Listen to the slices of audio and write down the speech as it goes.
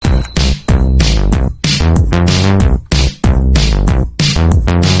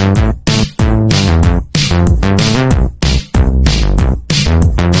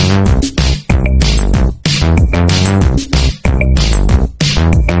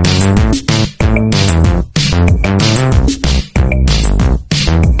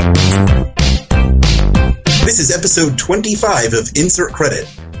episode 25 of Insert Credit.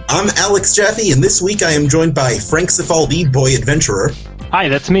 I'm Alex Jaffe, and this week I am joined by Frank Cifaldi, Boy Adventurer. Hi,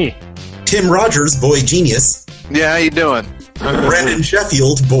 that's me. Tim Rogers, Boy Genius. Yeah, how you doing? Brandon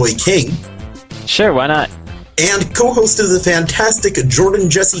Sheffield, Boy King. Sure, why not? And co-host of the fantastic Jordan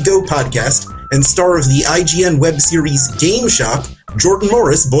Jesse Go podcast and star of the IGN web series Game Shop, Jordan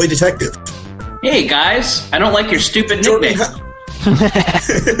Morris, Boy Detective. Hey guys, I don't like your stupid Jordan, nickname.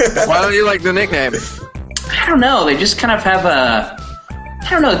 Why don't you like the nickname? I don't know, they just kind of have a... I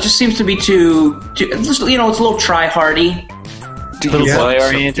don't know, it just seems to be too it's a little try-hardy. Do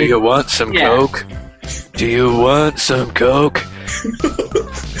boy-oriented. you want some Yeah. Coke? Do you want some Coke?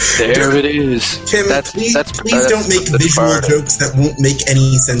 There it is. Tim, please don't make visual jokes that won't make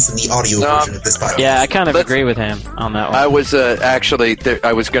any sense in the audio version of this podcast. Yeah, I kind of agree with him on that one. I was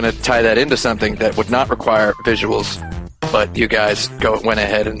I was going to tie that into something that would not require visuals, but you guys went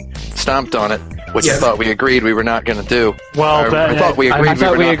ahead and stomped on it, which I thought we agreed we were not going to do. Well, I thought we agreed. I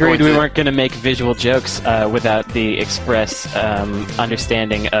thought we agreed we to. weren't going to make visual jokes without the express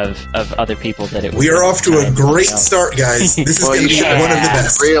understanding of other people that it was. We are off to a great start, guys. This is going to be one of the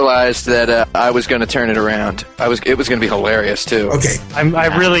best. Realized that I was going to turn it around. It was going to be hilarious too. Okay.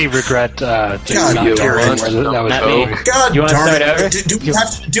 I really regret God not darn where it. that was Not going. me. God You wanna darn start over? it. Do we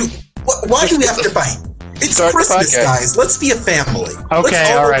have to do... Why do we have to fight? It's Start the Christmas, podcast. guys. Let's be a family. Okay,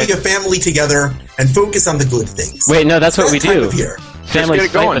 Let's all all right. be a family together and focus on the good things. Wait, no, that's what we That time do. of year. Families Just get it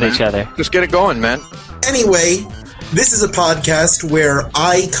fight going, with man. each other. Just get it going, man. Anyway, this is a podcast where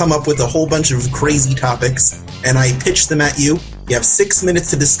I come up with a whole bunch of crazy topics, and I pitch them at you. You have 6 minutes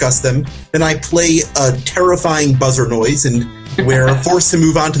to discuss them. Then I play a terrifying buzzer noise, and we're forced to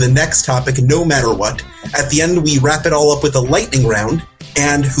move on to the next topic no matter what. At the end, we wrap it all up with a lightning round,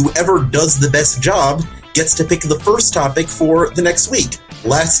 and whoever does the best job gets to pick the first topic for the next week.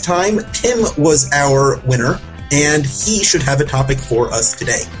 Last time, Tim was our winner, and he should have a topic for us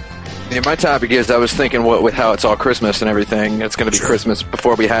today. Yeah, my topic is I was thinking with how it's all Christmas and everything. It's going to be Christmas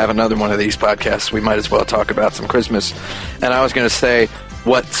before we have another one of these podcasts. We might as well talk about some Christmas. And I was going to say,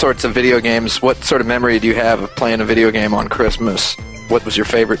 what sorts of video games, what sort of memory do you have of playing a video game on Christmas? What was your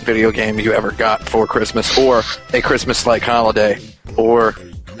favorite video game you ever got for Christmas, or a Christmas-like holiday, or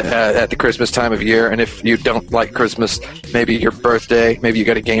at the Christmas time of year? And if you don't like Christmas, maybe your birthday, maybe you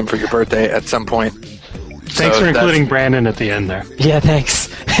got a game for your birthday at some point. Thanks for including Brandon at the end there. Yeah, thanks.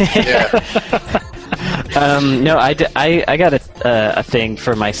 Yeah. No, I got a thing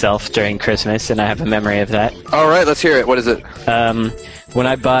for myself during Christmas, and I have a memory of that. All right, let's hear it. What is it? When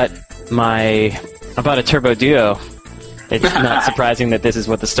I bought a Turbo Duo. It's not surprising that this is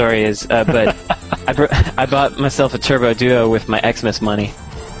what the story is, but I bought myself a Turbo Duo with my Xmas money,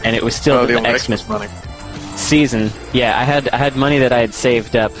 and it was still the Xmas money season. Yeah, I had money that I had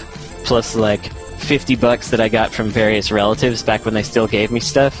saved up, plus like $50 that I got from various relatives back when they still gave me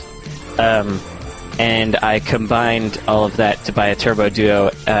stuff, and I combined all of that to buy a Turbo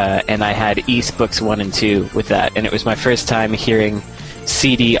Duo, and I had Ys Books 1 and 2 with that, and it was my first time hearing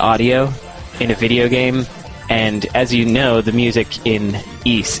CD audio in a video game. And as you know, the music in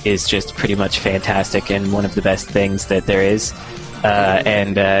Ys is just pretty much fantastic and one of the best things that there is.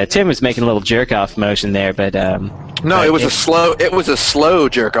 And Tim was making a little jerk-off motion there, but no, it was a slow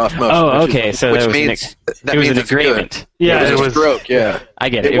jerk-off motion. Oh, okay, so which that was means it was an agreement. Good. Yeah, it was a stroke. Yeah, I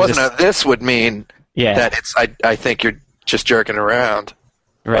get it. It wasn't this would mean yeah. that it's. I think you're just jerking around.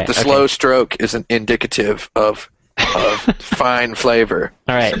 Right, but the slow stroke isn't indicative of fine flavor.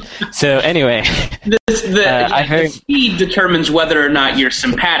 All right. So anyway, I heard the speed determines whether or not you're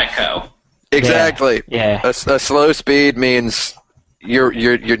simpatico. Exactly. Yeah. A slow speed means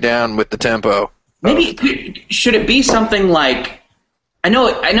you're down with the tempo. Maybe should it be something like? I know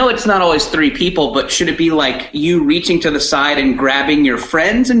it's not always three people, but should it be like you reaching to the side and grabbing your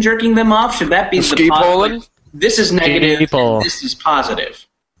friends and jerking them off? Should that be the ski polling? This is negative. And this is positive.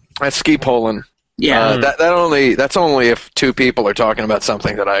 That's ski polling. Yeah, that's only if two people are talking about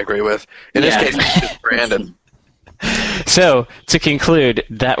something that I agree with. In this case, it's just Brandon. So to conclude,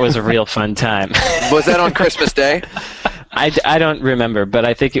 that was a real fun time. Was that on Christmas Day? I don't remember, but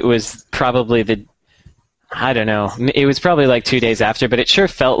I think it was probably I don't know. It was probably like 2 days after, but it sure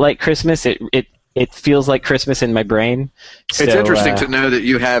felt like Christmas. It feels like Christmas in my brain. So, it's interesting to know that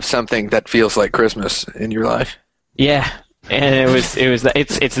you have something that feels like Christmas in your life. Yeah. And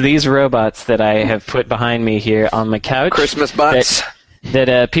it's these robots that I have put behind me here on my couch. Christmas butts.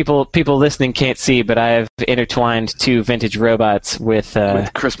 That people listening can't see, but I have intertwined two vintage robots with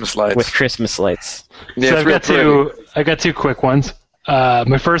Christmas lights. With Christmas lights. Yeah, so I've got two quick ones.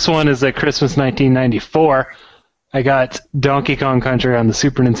 My first one is at Christmas 1994. I got Donkey Kong Country on the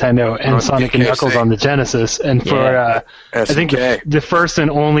Super Nintendo and Sonic and Knuckles on the Genesis. And for I think the first and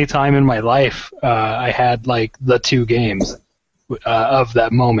only time in my life, I had like the two games of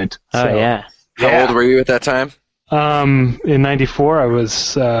that moment. Oh So, How old were you at that time? In '94, I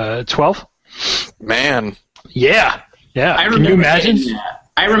was 12. Man. Yeah. Can you imagine?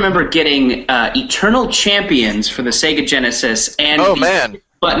 I remember getting Eternal Champions for the Sega Genesis and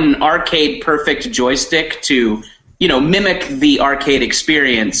button arcade perfect joystick to, mimic the arcade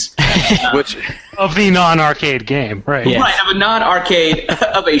experience. Which of the non-arcade game, right? Yeah. Right, of a non-arcade,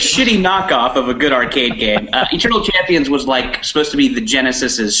 of a shitty knockoff of a good arcade game. Eternal Champions was supposed to be the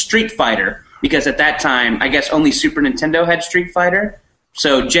Genesis's Street Fighter, because at that time, I guess only Super Nintendo had Street Fighter.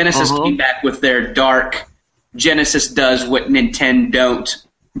 So Genesis came back with their dark Genesis does what Nintendo don't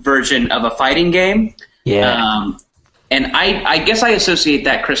version of a fighting game. Yeah. And I guess I associate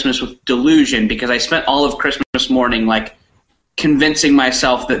that Christmas with delusion, because I spent all of Christmas morning convincing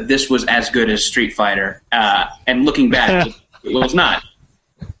myself that this was as good as Street Fighter. And looking back, it was not.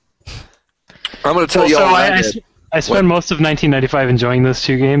 I'm going to tell you all I spent most of 1995 enjoying those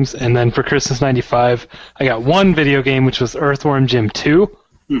two games, and then for Christmas '95, I got one video game, which was Earthworm Jim 2,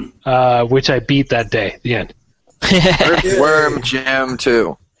 which I beat that day, the end. Earthworm Jim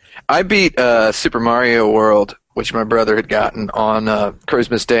 2. I beat Super Mario World, which my brother had gotten on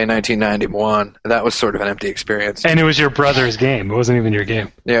Christmas Day 1991. That was sort of an empty experience. And it was your brother's game. It wasn't even your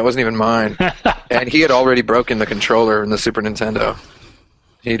game. Yeah, it wasn't even mine. And he had already broken the controller in the Super Nintendo.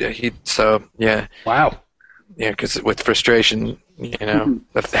 So, yeah. Wow. Yeah, because with frustration,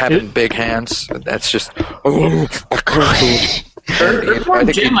 of having big hands, that's just. Earthworm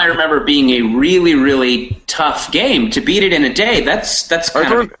Jim, I remember being a really, really tough game. To beat it in a day, that's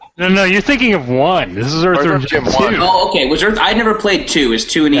kind of. No, you're thinking of one. This is Earthworm Jim 2. Oh, okay. I never played 2. Is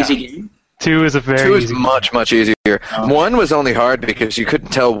 2 an easy game? 2 is a very 2 is easy much, much easier. 1 was only hard because you couldn't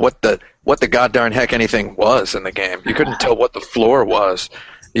tell what the goddarn heck anything was in the game. You couldn't tell what the floor was.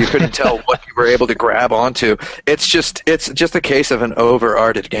 You couldn't tell what you were able to grab onto. It's just a case of an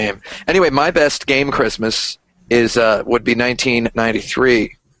over-arted game. Anyway, my best game Christmas would be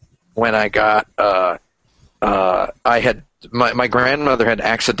 1993, when I got my grandmother had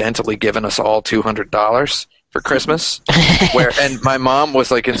accidentally given us all $200 for Christmas, and my mom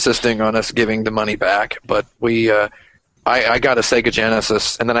was insisting on us giving the money back, but I got a Sega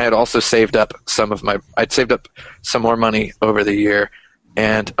Genesis, and then I had also saved up I'd saved up some more money over the year.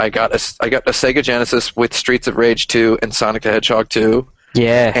 And I got a Sega Genesis with Streets of Rage 2 and Sonic the Hedgehog 2.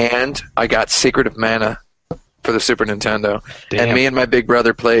 Yeah. And I got Secret of Mana for the Super Nintendo. Damn. And me and my big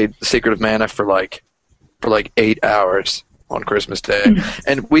brother played Secret of Mana for 8 hours on Christmas Day.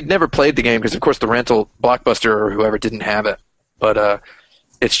 And we'd never played the game because, of course, the rental Blockbuster or whoever didn't have it. But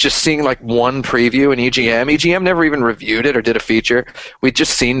it's just seeing one preview in EGM. EGM never even reviewed it or did a feature. We'd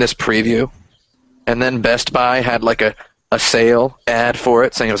just seen this preview. And then Best Buy had a sale ad for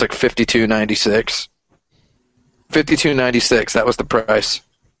it saying it was $52.96. $52.96. That was the price.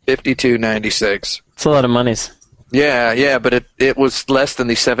 $52.96. It's a lot of monies. Yeah, but it was less than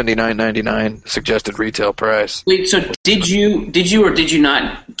the $79.99 suggested retail price. Wait, so did you or did you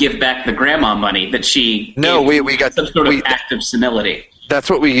not give back the grandma money that she? No, we got some sort of act of senility. That's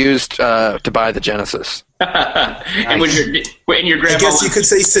what we used to buy the Genesis. And when your grandma, I guess you could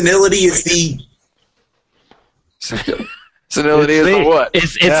say senility is the. Senility is the what?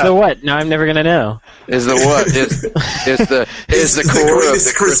 It's the what? No, I'm never gonna know. Is the what? Is the core greatest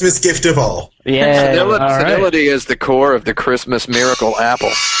of the Christmas gift of all. Yeah. Senility is the core of the Christmas miracle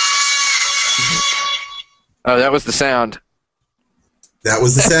apple. Oh, that was the sound. That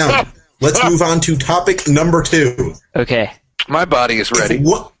was the sound. Let's move on to topic number 2. Okay. My body is ready.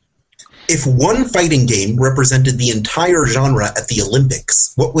 If one fighting game represented the entire genre at the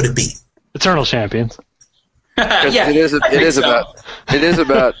Olympics, what would it be? Eternal Champions. Yeah, it is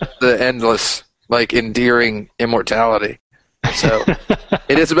about the endless, endearing immortality. So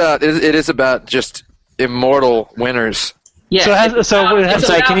it is about just immortal winners. Yeah.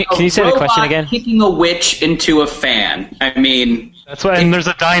 Sorry, can you say the question again? Kicking a witch into a fan. I mean, that's why. And there's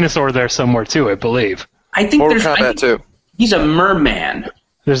a dinosaur there somewhere too, I believe. I think Mortal Kombat 2. He's a merman.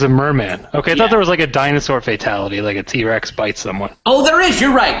 There's a merman. Okay, I thought there was a dinosaur fatality, like a T-Rex bites someone. Oh, there is.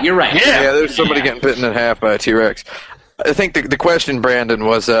 You're right. Yeah, there's somebody getting bitten in half by a T-Rex. I think the question, Brandon,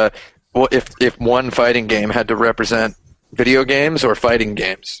 was if one fighting game had to represent video games or fighting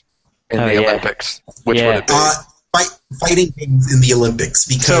games in the Olympics, which would it be? Fighting games in the Olympics,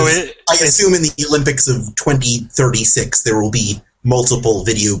 because I assume in the Olympics of 2036 there will be multiple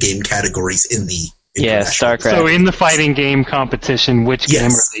video game categories in the StarCraft. So in the fighting game competition, which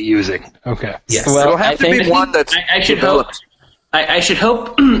game are they using? Okay. Yes. Well, it'll have to be one that's I should hope. I should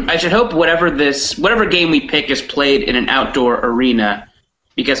hope. I should hope whatever game we pick is played in an outdoor arena,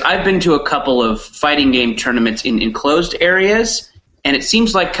 because I've been to a couple of fighting game tournaments in enclosed areas, and it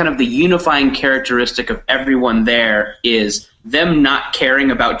seems like kind of the unifying characteristic of everyone there is them not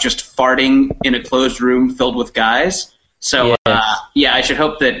caring about just farting in a closed room filled with guys. So I should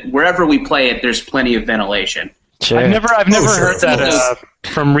hope that wherever we play it, there's plenty of ventilation. Sure. I've never heard that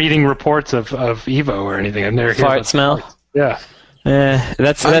from reading reports of Evo or anything. I've never heard fart smell. Yeah.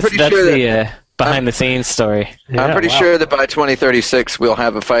 That's the behind the scenes story. Yeah, I'm pretty sure that by 2036 we'll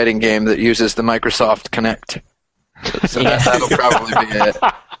have a fighting game that uses the Microsoft Kinect. So that'll probably be it.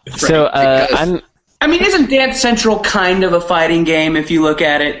 So I mean, isn't Dance Central kind of a fighting game if you look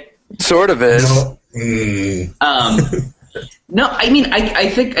at it? Sort of is. No, I mean,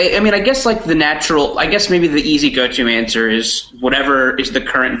 I guess like I guess maybe the easy go-to answer is whatever is the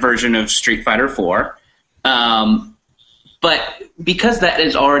current version of Street Fighter 4. But because that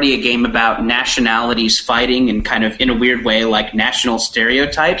is already a game about nationalities fighting and kind of in a weird way like national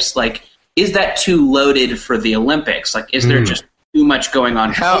stereotypes, like, is that too loaded for the Olympics? Like, is there just too much going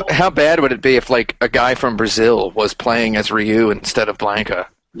on? How bad would it be if like a guy from Brazil was playing as Ryu instead of Blanca?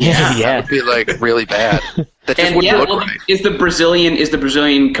 Yeah. That would be like really bad. That just wouldn't look right. Is the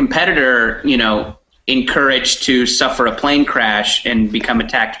Brazilian competitor, encouraged to suffer a plane crash and become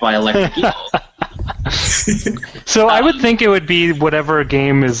attacked by electric eagles? So I would think it would be whatever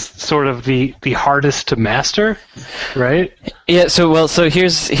game is sort of the hardest to master, right? Yeah. So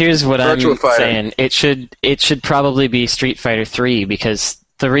here's what Virtual I'm saying. It should probably be Street Fighter 3, because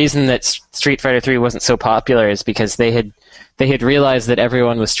the reason that Street Fighter 3 wasn't so popular is because they had realized that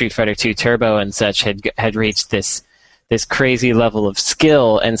everyone with Street Fighter 2 Turbo and such had reached this crazy level of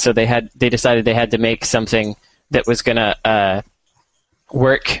skill, and so they decided they had to make something that was gonna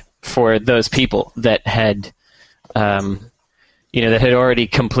work for those people that had already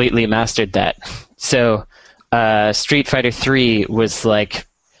completely mastered that. So Street Fighter 3 was like,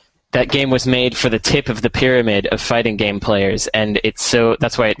 that game was made for the tip of the pyramid of fighting game players, and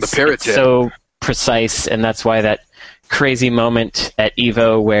that's why it's so precise, and that's why that crazy moment at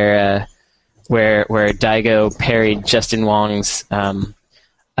Evo where Daigo parried Justin Wong's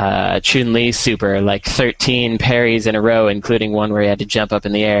Chun-Li super, like 13 parries in a row, including one where he had to jump up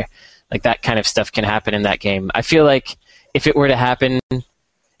in the air. Like, that kind of stuff can happen in that game. I feel like if it were to happen,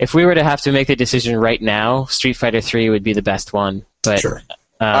 if we were to have to make the decision right now, Street Fighter 3 would be the best one. But sure.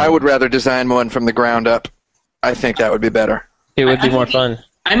 I would rather design one from the ground up. I think that would be better. It would be more fun.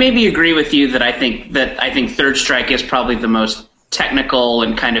 I maybe agree with you that I think Third Strike is probably the most technical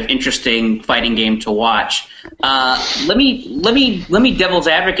and kind of interesting fighting game to watch. Let me devil's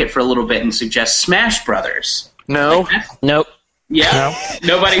advocate for a little bit and suggest Smash Brothers. No. Nope. Yeah.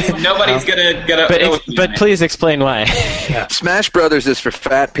 No. Nobody's gonna. But please explain why. Yeah. Smash Brothers is for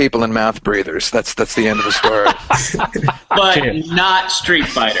fat people and mouth breathers. That's the end of the story. But not Street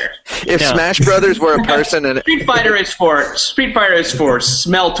Fighter. If Smash Brothers were a person, and Street Fighter is for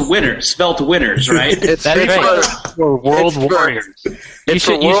svelte winners, right? It's That's Street right. Fighter. Or World Warriors. You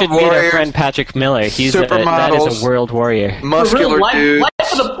should meet our friend Patrick Miller. That is a world warrior. Muscular dude.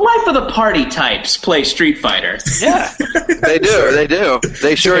 Life of the party types play Street Fighter. Yeah. They do.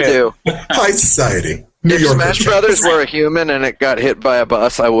 They sure do. High society. New If York Smash Brothers were a human and it got hit by a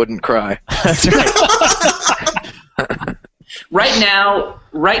bus, I wouldn't cry. That's right. Right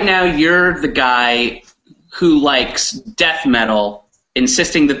now, you're the guy who likes death metal,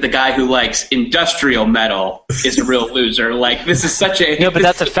 insisting that the guy who likes industrial metal is a real loser. Like, this is such a No, but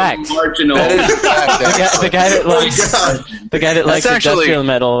that's a fact. Marginal. That is a fact. The guy that likes actually- industrial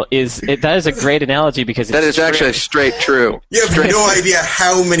metal that is a great analogy, because That is actually straight true. You have no idea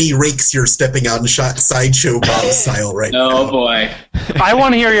how many rakes you're stepping on Sideshow Bob style right now. Oh boy. I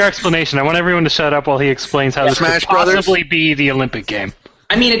want to hear your explanation. I want everyone to shut up while he explains how this Smash could Brothers? possibly be the Olympic game.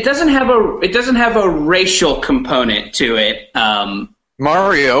 I mean, it doesn't have a racial component to it.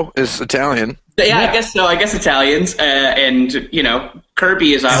 Mario is Italian. Yeah, I guess so. I guess Italians, and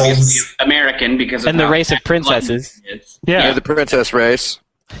Kirby is obviously American because of the how race of princesses. Yeah. They're the princess race.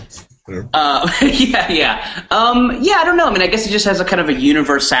 Yeah. I don't know. I mean, I guess it just has a kind of a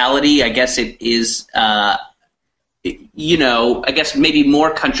universality. I guess it is. I guess maybe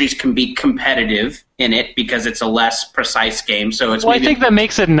more countries can be competitive in it because it's a less precise game. So it's. Well, I think that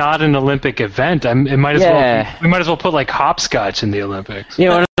makes it not an Olympic event. We might as well put like hopscotch in the Olympics.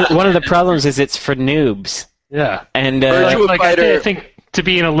 Yeah, one of the problems is it's for noobs. Yeah, and I think to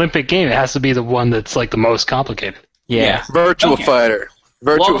be an Olympic game, it has to be the one that's like the most complicated. Yeah. Virtual Fighter.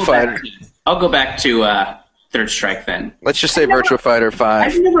 Virtual Fighter. I'll go back to Third Strike then. Let's just say Virtua Fighter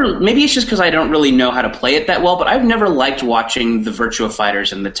 5. Maybe it's just because I don't really know how to play it that well, but I've never liked watching the Virtua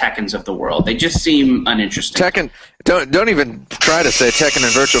Fighters and the Tekkens of the world. They just seem uninteresting. Tekken, don't even try to say Tekken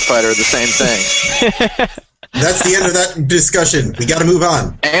and Virtua Fighter are the same thing. That's the end of that discussion. We got to move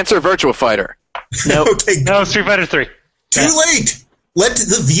on. Answer Virtua Fighter. Nope. Okay. No, Street Fighter 3. Too late. Let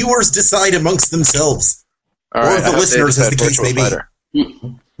the viewers decide amongst themselves. All right, or the listeners, as the case may be.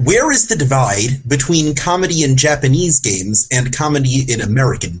 Where is the divide between comedy in Japanese games and comedy in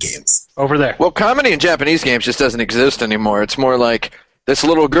American games? Over there. Well, comedy in Japanese games just doesn't exist anymore. It's more like this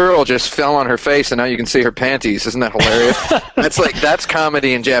little girl just fell on her face and now you can see her panties. Isn't that hilarious? That's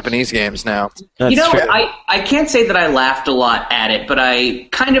comedy in Japanese games now. That's true. I can't say that I laughed a lot at it, but I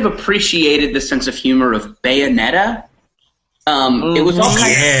kind of appreciated the sense of humor of Bayonetta. It was all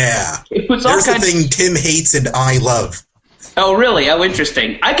There's a thing Tim hates and I love. Oh, really? Oh,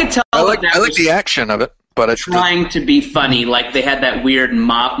 interesting. I could tell. I like the action of it, but it's trying to be funny. Like they had that weird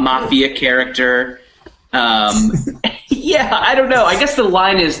mafia character. Yeah, I don't know. I guess the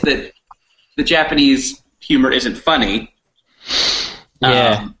line is that the Japanese humor isn't funny.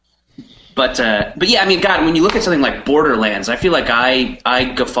 Yeah. But yeah, I mean, God, when you look at something like Borderlands, I feel like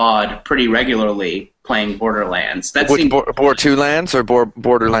I guffawed pretty regularly playing Borderlands. Bor 2 Lands or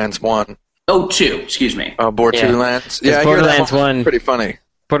Borderlands 1? Oh, 2, excuse me. Oh, Bor 2 Lands? Yeah, Borderlands 1 pretty funny.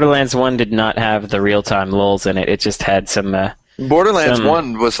 Borderlands 1 did not have the real-time lulz in it. It just had some... Borderlands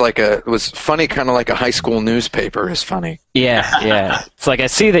 1 was funny, kind of like a high school newspaper is funny. Yeah. It's like, I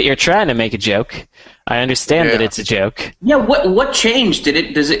see that you're trying to make a joke. I understand that it's a joke. Yeah, what changed?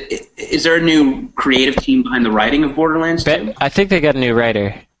 Is there a new creative team behind the writing of Borderlands 2? I think they got a new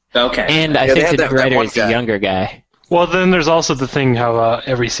writer. Okay. And I think the new writer is a younger guy. Well, then there's also the thing how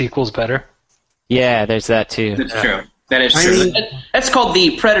every sequel's better. Yeah, there's that too. That's true. That is true. That's called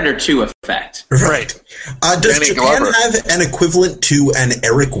the Predator 2 effect. Right. Does Japan have an equivalent to an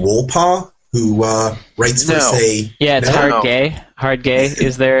Eric Wolpaw, who writes for, say... Yeah, it's Hard Gay. Hard Gay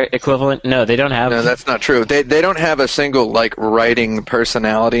is their equivalent. No, they don't have... No, that's not true. They don't have a single, writing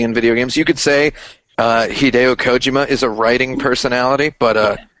personality in video games. You could say Hideo Kojima is a writing personality,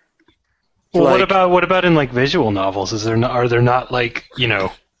 but... Well, what about in, visual novels? Are there not,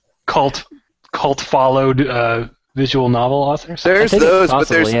 cult followed visual novel authors? There's those,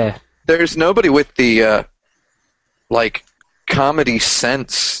 possible, but there's nobody with the comedy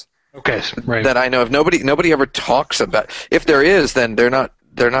sense. Okay, right. That I know of. Nobody ever talks about. If there is, then they're not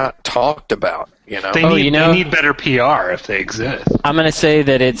talked about. They need better PR if they exist. I'm gonna say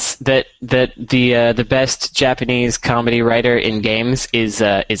that it's that the best Japanese comedy writer in games is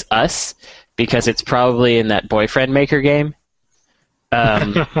us, because it's probably in that Boyfriend Maker game.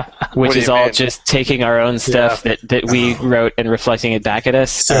 Which is all just taking our own stuff that we wrote and reflecting it back at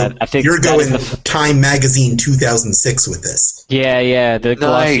us. So I think you're going Time Magazine 2006 with this. Yeah, the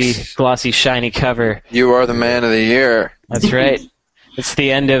glossy, shiny cover. You are the man of the year. That's right. It's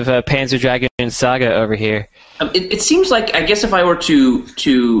the end of Panzer Dragoon Saga over here. It seems like, I guess if I were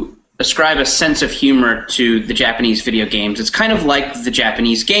to ascribe a sense of humor to the Japanese video games, it's kind of like the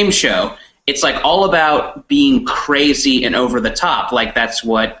Japanese game show. It's all about being crazy and over the top. That's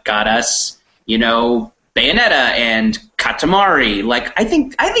what got us, Bayonetta and Katamari. I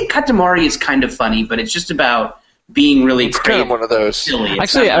think Katamari is kind of funny, but it's just about being really it's crazy. Kind of one of those. Silly.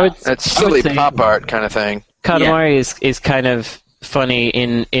 Actually, that's silly pop art kind of thing. Katamari is kind of funny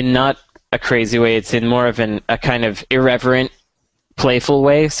in not a crazy way. It's in more of a kind of irreverent, playful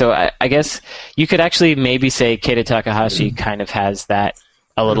way. So I guess you could actually maybe say Keita Takahashi kind of has that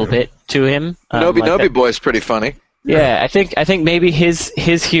a little bit to him. Nobi Boy's pretty funny. Yeah, I think maybe his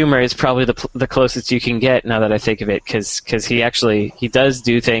humor is probably the closest you can get now that I think of it, because he does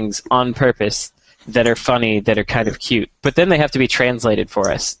do things on purpose that are funny, that are kind of cute, but then they have to be translated for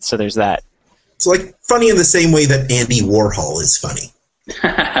us. So there's that. It's funny in the same way that Andy Warhol is funny.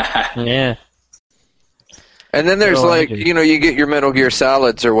 Yeah. And then there's you get your Metal Gear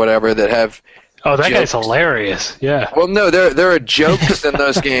Solids or whatever that have. Oh, that jokes. guy's hilarious. Yeah. Well, no, there are jokes in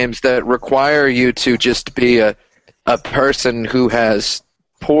those games that require you to just be a person who has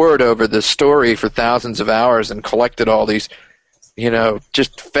pored over the story for thousands of hours and collected all these,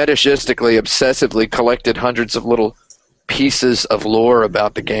 just fetishistically, obsessively collected hundreds of little pieces of lore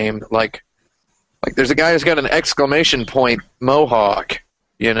about the game. Like there's a guy who's got an exclamation point mohawk,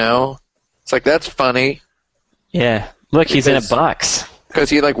 It's that's funny. Yeah. Look, he's in a box. Because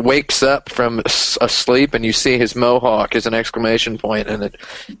he wakes up from a sleep and you see his mohawk as an exclamation point, and it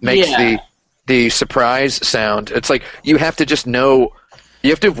makes the surprise sound. It's you have to just know.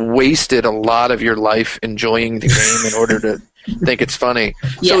 You have to have wasted a lot of your life enjoying the game in order to think it's funny.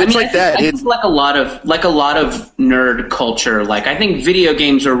 Yeah, so it's I think like a lot of nerd culture. Like I think video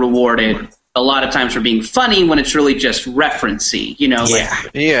games are rewarded a lot of times for being funny when it's really just referencey.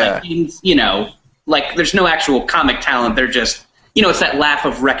 Like there's no actual comic talent. They're just it's that laugh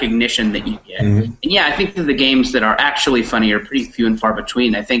of recognition that you get. Mm-hmm. And I think that the games that are actually funny are pretty few and far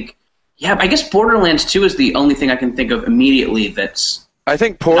between. I think, I guess Borderlands 2 is the only thing I can think of immediately that's. I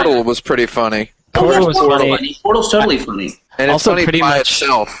think Portal was pretty funny. Portal was funny. Portal's totally funny. And it's funny by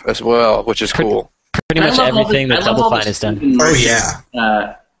itself as well, which is cool. Pretty much everything that Double Fine has done. Oh, yeah.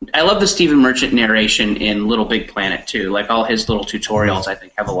 I love the Stephen Merchant narration in Little Big Planet, too. Like, all his little tutorials, I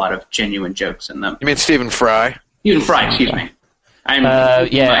think, have a lot of genuine jokes in them. You mean Stephen Fry? Stephen Fry, excuse me.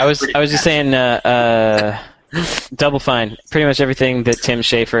 I was just saying Double Fine. Pretty much everything that Tim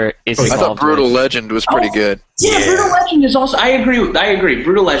Schafer is involved I thought Brutal Legend was pretty good. Yeah, Brutal Legend is also... I agree.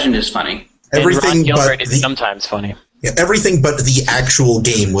 Brutal Legend is funny. Everything but is sometimes funny. Yeah, everything but the actual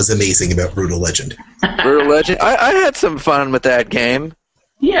game was amazing about Brutal Legend. Brutal Legend? I had some fun with that game.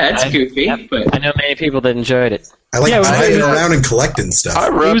 Yeah, it's goofy. But I know many people that enjoyed it. I like driving around and collecting stuff.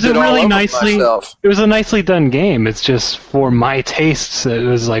 It was a nicely done game. It's just for my tastes. It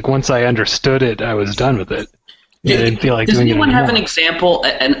was like once I understood it, I was done with it. I didn't feel like doing it anymore. Does anyone have an example?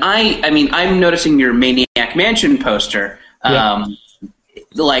 And I mean, I'm noticing your Maniac Mansion poster.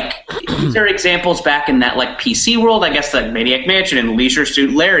 Like, is there examples back in that like PC world? I guess like Maniac Mansion and Leisure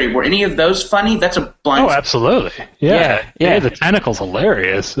Suit Larry. Were any of those funny? That's a blind. Oh, absolutely. Yeah. The tentacle's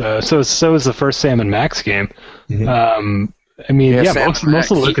hilarious. So is the first Sam and Max game. Mm-hmm.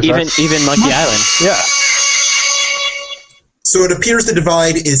 Most of the LucasArts. Even Monkey Island. Yeah. So it appears the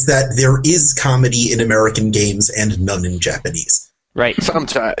divide is that there is comedy in American games and none in Japanese. Right.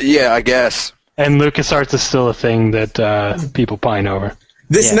 Sometimes, I guess. And LucasArts is still a thing that people pine over.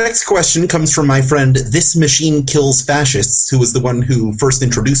 This next question comes from my friend This Machine Kills Fascists, who was the one who first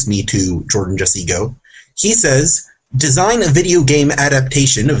introduced me to Jordan Jesse Go. He says, design a video game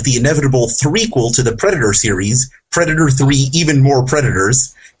adaptation of the inevitable threequel to the Predator series, Predator 3 Even More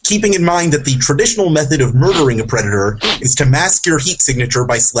Predators, keeping in mind that the traditional method of murdering a predator is to mask your heat signature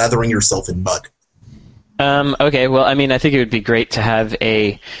by slathering yourself in mud. Okay, well, I mean, I think it would be great to have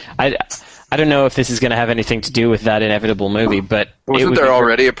I don't know if this is going to have anything to do with that inevitable movie, but wasn't there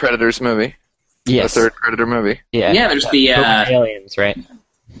already a Predators movie? Yes, the third Predator movie. Yeah, there's the aliens, right?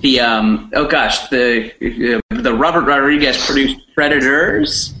 The the Robert Rodriguez produced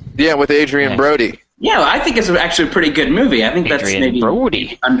Predators. Yeah, with Adrian Brody. Yeah, I think it's actually a pretty good movie. I think that's maybe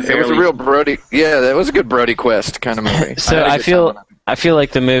Brody. It was a real Brody. Yeah, that was a good Brody Quest kind of movie. So I feel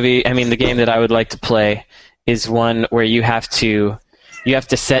like the movie. I mean, the game that I would like to play is one where you have to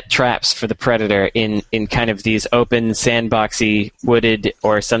set traps for the predator in kind of these open, sandboxy, wooded,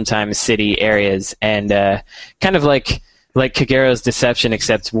 or sometimes city areas, and kind of like Kagero's Deception,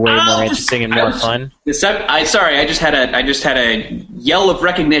 except way more interesting and more fun. I just had a yell of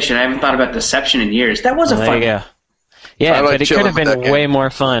recognition. I haven't thought about Deception in years. That was a fun. There you go. Yeah, but it could have been way more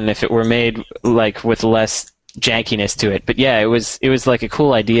fun if it were made like with less jankiness to it. But yeah, it was like a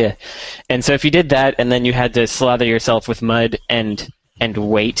cool idea. And so if you did that, and then you had to slather yourself with mud and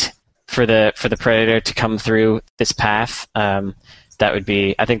wait for the predator to come through this path, I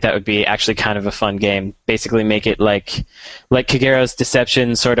think that would be actually kind of a fun game. Basically make it like Kagero's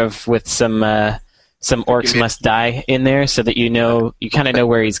Deception, sort of with some orcs must die in there, so that you kind of know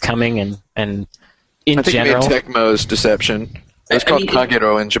where he's coming, and in I think general. You mean Tecmo's Deception. It's called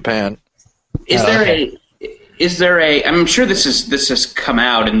Kagero in Japan. Is there a? I'm sure this has come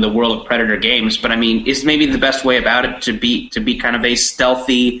out in the world of Predator games, but I mean, is maybe the best way about it to be kind of a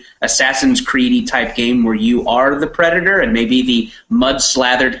stealthy Assassin's Creed-y type game where you are the Predator, and maybe the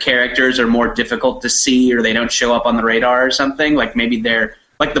mud-slathered characters are more difficult to see, or they don't show up on the radar or something? Like maybe they're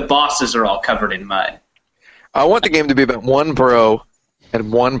like the bosses are all covered in mud. I want the game to be about one bro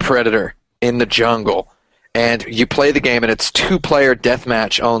and one predator in the jungle. And you play the game, and it's 2-player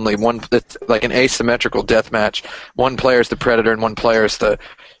deathmatch only. It's like an asymmetrical deathmatch. One player is the predator, and one player is the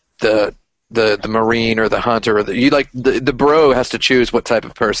marine or the hunter. Or the bro has to choose what type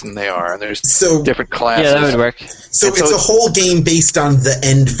of person they are, and there's different classes. Yeah, that would work. So it's a whole game based on the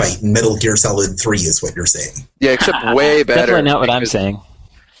end fight in Metal Gear Solid 3, is what you're saying. Yeah, except way better. Definitely not what I'm saying.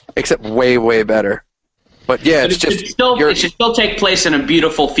 Except way, way better. But yeah, it should still take place in a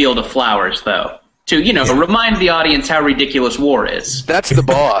beautiful field of flowers, though. To remind the audience how ridiculous war is. That's the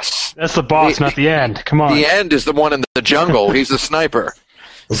boss. That's the boss, not the end. Come on. The end is the one in the jungle. He's the sniper.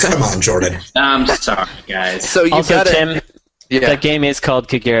 Well, come on, Jordan. I'm sorry, guys. So you also, got Tim, that game is called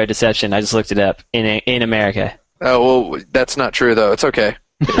Kagero Deception. I just looked it up in America. Oh, well, that's not true, though. It's okay.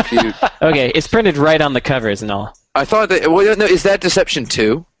 Okay, it's printed right on the covers and all. I thought that. Well, no, is that Deception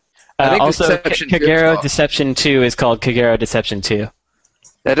 2? I think Also, Deception Kagero 2 Deception 2 is called Kagero Deception 2.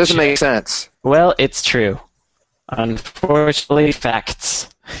 That doesn't make sense. Well, it's true. Unfortunately, facts.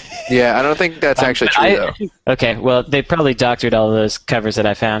 Yeah, I don't think that's actually true, though. Okay, well, they probably doctored all of those covers that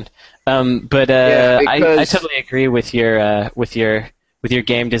I found. But I totally agree with your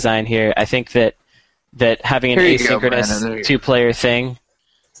game design here. I think that having an asynchronous two-player thing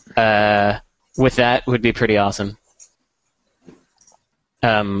with that would be pretty awesome.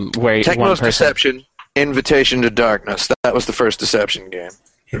 Where Techno's Deception, Invitation to Darkness. That was the first Deception game.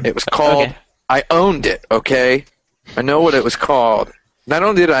 It was called... Okay. I owned it, okay? I know what it was called. Not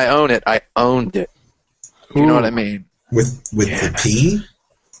only did I own it, I owned it. You know what I mean? With the P?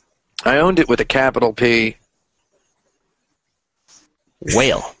 I owned it with a capital P.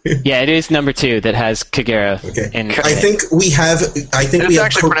 Whale. Yeah, it is number 2 that has Kagero. Okay. I think it's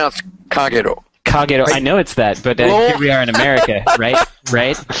actually pronounced Kagero. Kagero. I know it's that, but here we are in America, right?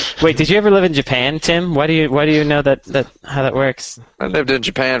 Wait, did you ever live in Japan, Tim? Why do you know that how that works? I lived in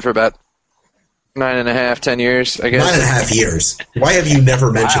Japan for about 9.5, 10 years, I guess. 9.5 years. Why have you never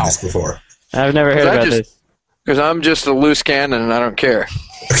mentioned this before? I've never heard about this. Because I'm just a loose cannon and I don't care.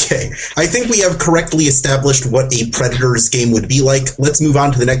 Okay. I think we have correctly established what a Predators game would be like. Let's move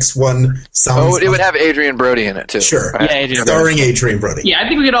on to the next one. It would have Adrian Brody in it, too. Sure. Right? Yeah, starring Adrian Brody. Yeah, I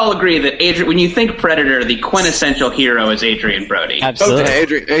think we could all agree that when you think Predator, the quintessential hero is Adrian Brody. Absolutely.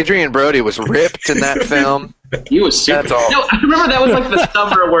 Okay. Adrian Brody was ripped in that film. He was super. That's all. No, I remember that was like the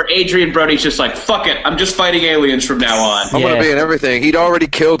summer where Adrian Brody's just like, fuck it, I'm just fighting aliens from now on. I'm going to be in everything. He'd already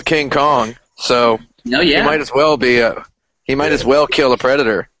killed King Kong, so he might as well be he might as well kill a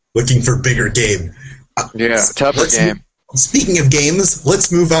predator. Looking for bigger game. Tougher game. Speaking of games, let's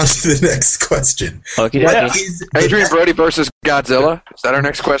move on to the next question. Okay. Adrian Brody versus Godzilla? Is that our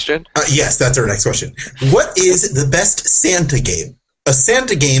next question? Yes, that's our next question. What is the best Santa game? A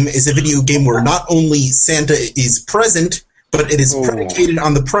Santa game is a video game where not only Santa is present, but it is predicated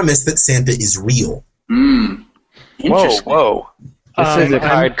on the premise that Santa is real. Interesting. Whoa. This is a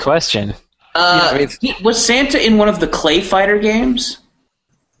hard question. Was Santa in one of the Clay Fighter games?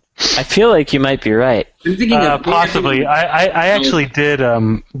 I feel like you might be right. I'm thinking of possibly. I actually did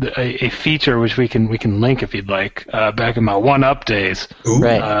a feature which we can link if you'd like back in my 1UP days.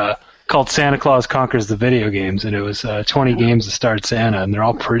 Right. Called Santa Claus Conquers the Video Games, and it was 20 games to start Santa, and they're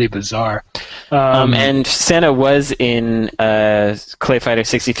all pretty bizarre. And Santa was in Clay Fighter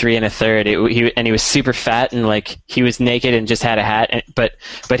 63 and a third. He was super fat and like he was naked and just had a hat,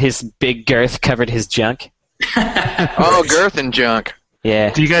 but his big girth covered his junk. Girth and junk.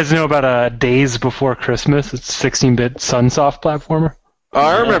 Yeah. Do you guys know about Days Before Christmas? It's a 16-bit Sunsoft platformer. Oh,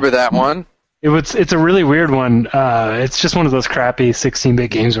 I remember that one. It's a really weird one. It's just one of those crappy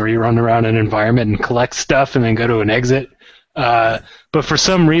 16-bit games where you run around an environment and collect stuff and then go to an exit. But for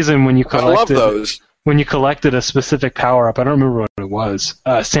some reason, when you collected a specific power-up, I don't remember what it was,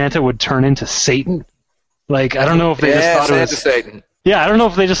 Santa would turn into Satan. Like, I don't know if they just thought it was Satan. Yeah, I don't know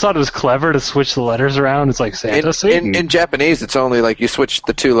if they just thought it was clever to switch the letters around. It's like Santa, Satan. In Japanese, it's only like you switch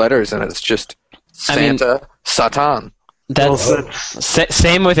the 2 letters and it's just Santa, Satan. That's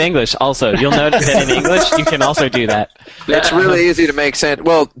same with English. Also, you'll notice that in English you can also do that. It's really easy to make Santa.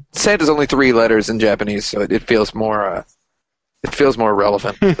 Well, Santa's only 3 letters in Japanese, so it feels more. It feels more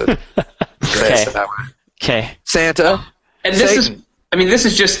relevant. Okay. Santa. And this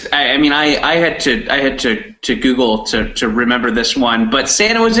is just. I had to Google to remember this one, but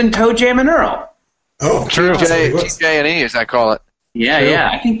Santa was in Toe Jam and Earl. Oh, true. TJ&E, as I call it. Yeah.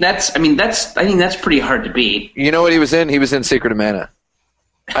 I think that's pretty hard to beat. You know what he was in? He was in Secret of Mana.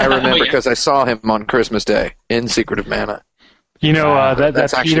 I remember because I saw him on Christmas Day in Secret of Mana. You know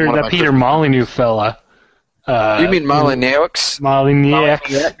that Peter Molyneux fella. You mean Molyneux? Molyneux.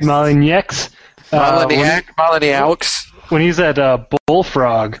 When he's at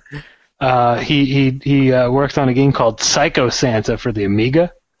Bullfrog, he worked on a game called Psycho Santa for the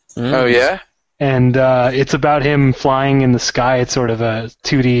Amiga. Oh yeah. And it's about him flying in the sky. It's sort of a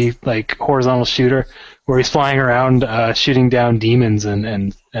 2D like horizontal shooter where he's flying around shooting down demons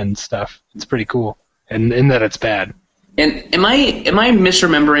and stuff. It's pretty cool. And in that it's bad. And am I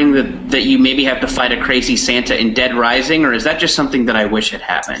misremembering that you maybe have to fight a crazy Santa in Dead Rising, or is that just something that I wish had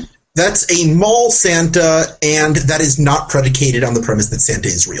happened? That's a mall Santa, and that is not predicated on the premise that Santa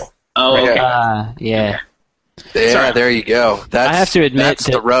is real. Oh, okay. Yeah. Yeah, there you go. I have to admit that's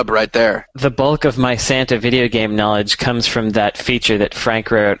the rub right there. The bulk of my Santa video game knowledge comes from that feature that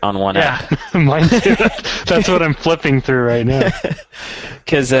Frank wrote on 1UP. Yeah, mine too. That's what I'm flipping through right now.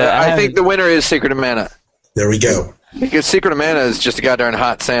 Because I think the winner is Secret of Mana. There we go. Because Secret of Mana is just a goddamn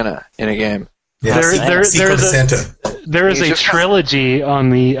hot Santa in a game. Yeah, there is a trilogy on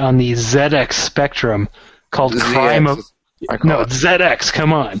the ZX Spectrum called Crime of... ZX,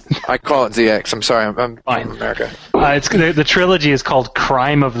 come on. I call it ZX. I'm sorry, I'm from America. The trilogy is called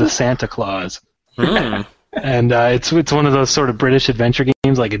Crime of the Santa Claus. And it's one of those sort of British adventure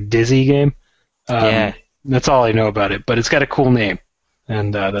games, like a Dizzy game. That's all I know about it, but it's got a cool name.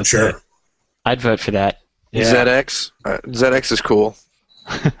 And that's it. I'd vote for that. Yeah. ZX? ZX is cool.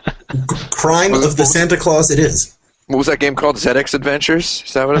 Crime of the Santa Claus it is. What was that game called? ZX Adventures?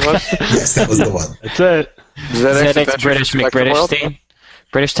 Is that what it was? Yes, that was the one. That's it. ZX British McBritish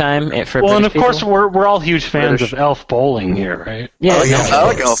British time for British and of people? Course we're all huge fans British. of Elf Bowling here, right? Yeah, I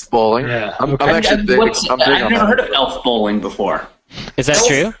like Elf Bowling. Yeah. I'm actually big. I've never heard of Elf Bowling before. Is that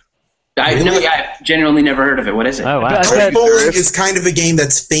true? I've genuinely never heard of it. What is it? Oh, wow. Elf Bowling is kind of a game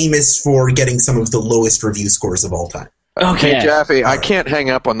that's famous for getting some of the lowest review scores of all time. Okay, Jaffe, I can't hang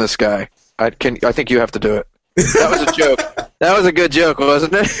up on this guy. I think you have to do it. That was a joke. That was a good joke,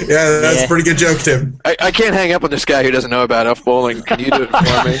 wasn't it? Yeah, that's a pretty good joke, Tim. I can't hang up on this guy who doesn't know about Elf Bowling. Can you do it for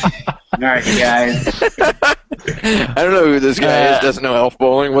me? All right, guys. I don't know who this guy is. Doesn't know Elf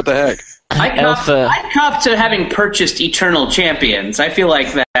Bowling. What the heck? I cop to having purchased Eternal Champions. I feel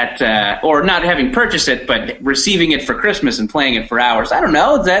like that, or not having purchased it, but receiving it for Christmas and playing it for hours. I don't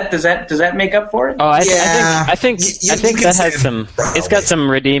know. Does that make up for it? Oh, I think that has some. Probably. It's got some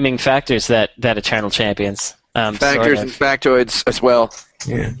redeeming factors that Eternal Champions. Factors and factoids as well.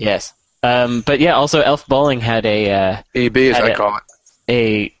 Yeah. Yes. But yeah, also Elf Bowling had a EB, as I call it,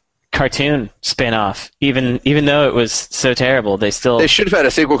 a cartoon spin-off. Even though it was so terrible, they should have had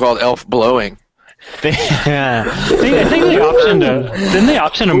a sequel called Elf Blowing. I think they optioned didn't they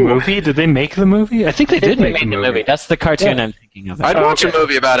option a movie? Did they make the movie? I think they did make the movie. That's the cartoon I'm thinking of. I'd watch a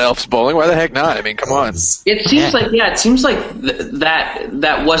movie about elves bowling. Why the heck not? I mean, come on. It seems like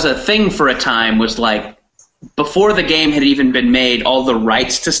that was a thing for a time. Was like before the game had even been made, all the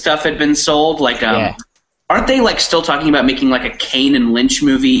rights to stuff had been sold. Like, aren't they like still talking about making like a Kane and Lynch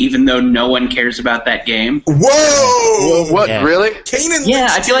movie, even though no one cares about that game? Whoa! What? Yeah. Really? Kane and Lynch. Yeah,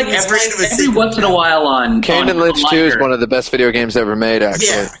 I feel like every once in a while on Kane and Lynch 2 is one of the best video games ever made. Actually.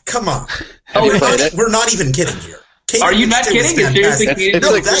 Yeah, come on. It? We're not even kidding here. Kane Are you and not Lynch 2 kidding? is You're seriously fantastic. kidding?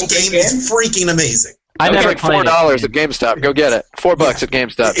 No, like that game is freaking amazing. It's like $4 at GameStop. Go get it. $4 at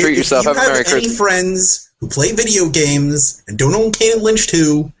GameStop. Treat yourself. Have a Merry Christmas. If you have any friends who play video games and don't own Kane and Lynch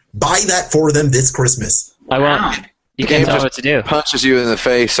 2, buy that for them this Christmas. I won't. You can't tell what to do. Punches you in the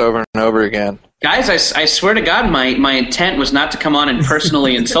face over and over again. Guys, I swear to God, my intent was not to come on and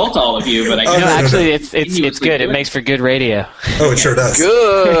personally insult all of you, but I actually, it's good. It makes for good radio. Oh, it sure does.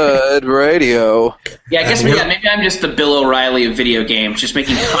 Good radio. Yeah, I guess maybe I'm just the Bill O'Reilly of video games, just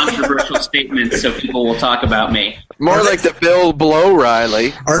making controversial statements so people will talk about me. More like the Bill Blow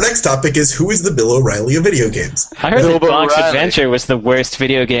Riley. Our next topic is who is the Bill O'Reilly of video games? I heard that Bilbo Bonk's Riley. Adventure was the worst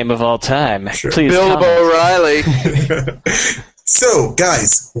video game of all time. Sure. Please Bilbo Riley. So,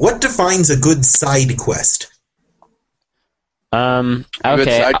 guys, what defines a good side quest? Good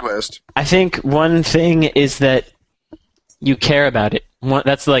Okay. side quest. I think one thing is that you care about it.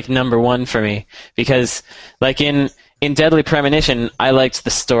 That's like number one for me, because like in Deadly Premonition, I liked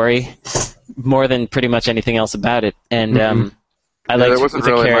the story more than pretty much anything else about it, and I liked wasn't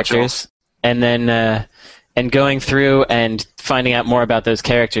the really much characters, and then and going through and finding out more about those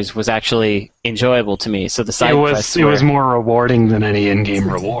characters was actually enjoyable to me. So the side quests it was more rewarding than any in-game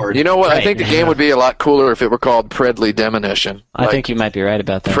reward. You know what? I Right. think the game would be a lot cooler if it were called Predly Demonition. I think you might be right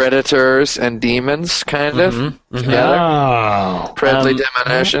about that. Predators and demons, kind of. Together. Oh. Predly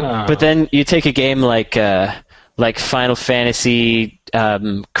Demonition. But then you take a game like Final Fantasy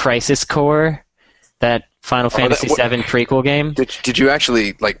Crisis Core, that Final Fantasy VII prequel game. Did you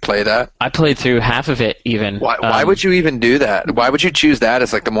actually play that? I played through half of it even. Why would you even do that? Why would you choose that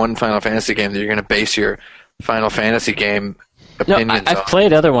as like the one Final Fantasy game that you're going to base your Final Fantasy game opinions on? I've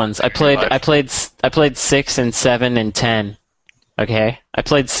played other ones. I played 6 and 7 and 10. Okay, I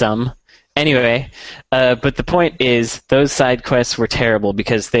played some. Anyway, but the point is, those side quests were terrible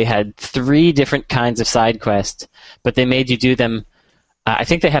because they had 3 different kinds of side quests, but they made you do them. I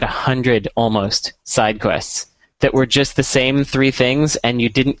think they had 100 almost side quests that were just the same 3 things, and you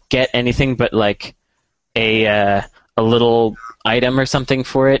didn't get anything but like a little item or something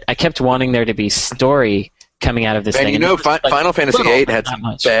for it. I kept wanting there to be story coming out of this thing. And Final Fantasy VIII had some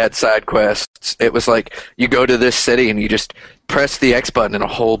bad side quests. It was like you go to this city and you just press the X button in a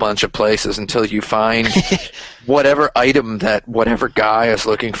whole bunch of places until you find whatever item that whatever guy is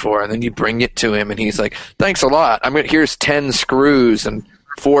looking for, and then you bring it to him, and he's like, "Thanks a lot. Here's 10 screws and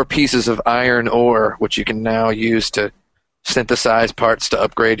 4 pieces of iron ore, which you can now use to synthesize parts to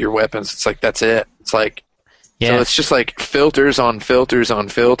upgrade your weapons. It's like, that's it. It's like, so it's just like filters on filters on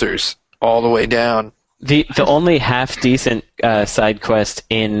filters all the way down. The only half decent side quest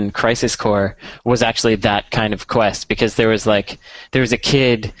in Crisis Core was actually that kind of quest, because there was a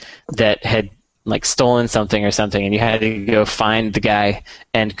kid that had like stolen something or something, and you had to go find the guy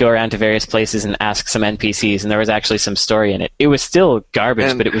and go around to various places and ask some NPCs, and there was actually some story in it. It was still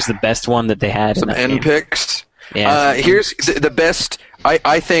garbage, but it was the best one that they had. Some NPCs. Yeah. Here's the best.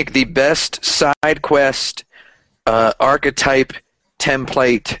 I think the best side quest archetype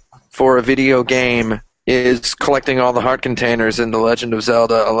template for a video game is collecting all the heart containers in The Legend of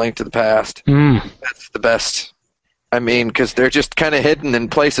Zelda: A Link to the Past. That's the best. I mean, because they're just kind of hidden in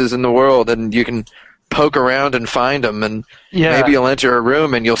places in the world, and you can poke around and find them, and maybe you'll enter a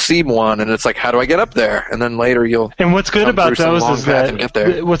room and you'll see one, and it's like, how do I get up there? And then later you'll. And what's good about those is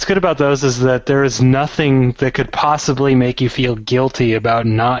that there is nothing that could possibly make you feel guilty about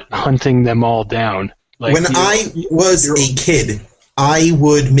not hunting them all down. Like, when I was a kid, I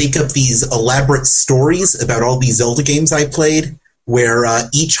would make up these elaborate stories about all these Zelda games I played, where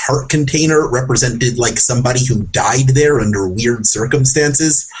each heart container represented like somebody who died there under weird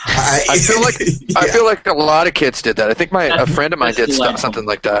circumstances. I feel like a lot of kids did that. I think a friend of mine did something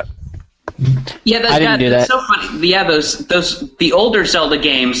like that. Yeah, I didn't do that. That's so funny. Yeah, the older Zelda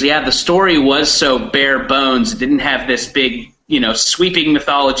games. Yeah, the story was so bare bones. It didn't have this big, sweeping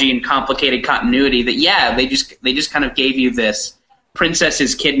mythology and complicated continuity. That they just kind of gave you this princess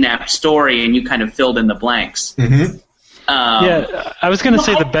is kidnapped story, and you kind of filled in the blanks. Mm-hmm. I was going to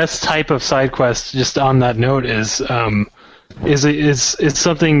say the best type of side quest, just on that note, is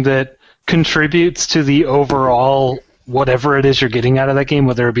something that contributes to the overall whatever it is you're getting out of that game,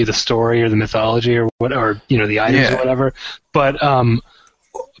 whether it be the story or the mythology or the items or whatever. But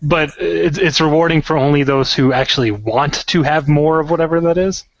it's rewarding for only those who actually want to have more of whatever that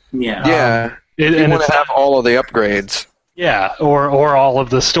is. Yeah. You want to have all of the upgrades. Yeah, or all of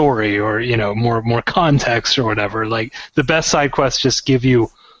the story, or more context or whatever. Like, the best side quests just give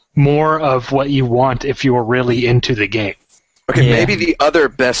you more of what you want if you are really into the game. Okay, maybe the other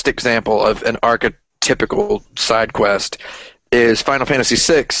best example of an archetypical side quest is Final Fantasy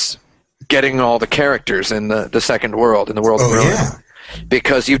VI, getting all the characters in the second world, in the world of Ruin. Yeah.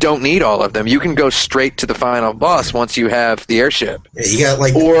 Because you don't need all of them. You can go straight to the final boss once you have the airship. Yeah, you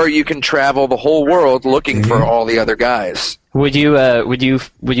got or you can travel the whole world looking for all the other guys. Would you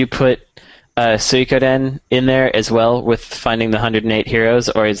put Suikoden in there as well with finding the 108 heroes,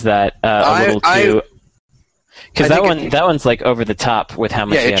 or is that a little too? Because that one's like over the top with how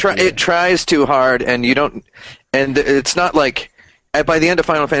much. Yeah, it tries too hard, and you don't. And it's not like. By the end of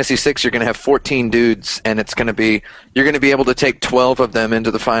Final Fantasy VI, you're going to have 14 dudes, and you're going to be able to take 12 of them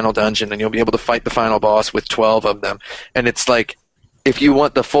into the final dungeon, and you'll be able to fight the final boss with 12 of them. And it's like, if you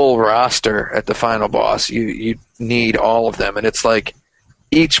want the full roster at the final boss, you need all of them. And it's like,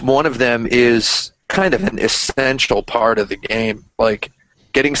 each one of them is kind of an essential part of the game. Like,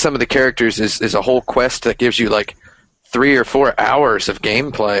 getting some of the characters is a whole quest that gives you like 3 or 4 hours of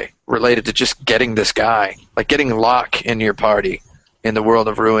gameplay related to just getting this guy. Like, getting Locke in your party in the world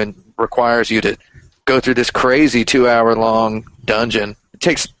of Ruin requires you to go through this crazy 2-hour-long dungeon. It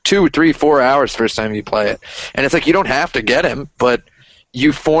takes 2, 3, 4 hours first time you play it. And it's like, you don't have to get him, but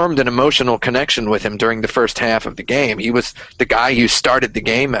you formed an emotional connection with him during the first half of the game. He was the guy you started the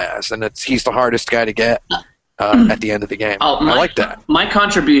game as, and he's the hardest guy to get at the end of the game. I like that. My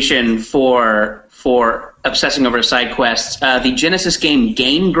contribution for obsessing over side quests, the Genesis game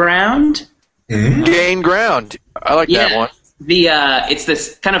Gain Ground. Mm-hmm. Gain Ground. I like that one. It's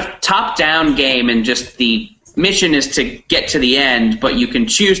this kind of top-down game, and just the mission is to get to the end, but you can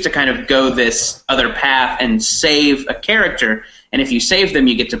choose to kind of go this other path and save a character, and if you save them,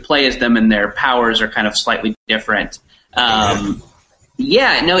 you get to play as them, and their powers are kind of slightly different.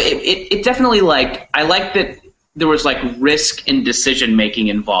 It definitely, like, I like that there was, like, risk and decision-making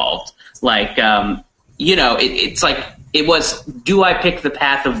involved. Like, it's like, it was, do I pick the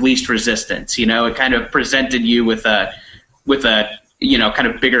path of least resistance? It kind of presented you with a kind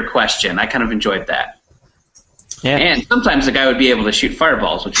of bigger question. I kind of enjoyed that. Yeah. And sometimes the guy would be able to shoot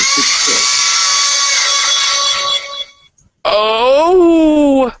fireballs, which is super cool.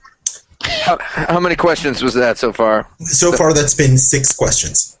 Oh! How many questions was that so far? So far, that's been 6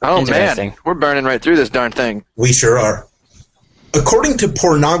 questions. Oh, man. We're burning right through this darn thing. We sure are. According to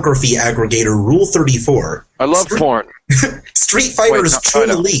pornography aggregator Rule 34... I love porn. Street Fighter's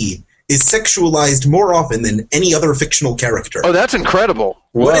Chun-Li is sexualized more often than any other fictional character. Oh, that's incredible.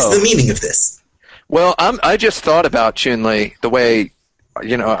 What is the meaning of this? Well, I just thought about Chun-Li the way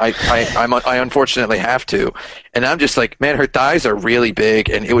I unfortunately have to, and I'm just like, man, her thighs are really big,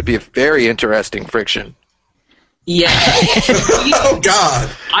 and it would be a very interesting friction. Yeah. Oh God.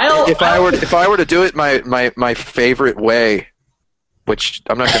 If I were to do it my favorite way, which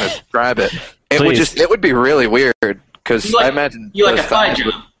I'm not going to describe it, it would be really weird because I imagine you like a thigh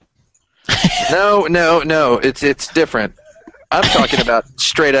jump. No, it's different. I'm talking about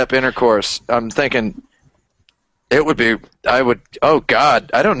straight up intercourse. I'm thinking it would be. Oh God,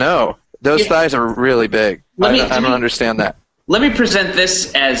 I don't know. Those thighs are really big. I don't understand that. Let me present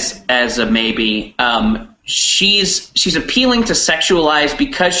this as a maybe. She's appealing to sexualize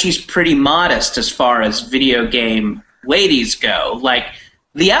because she's pretty modest as far as video game ladies go. Like,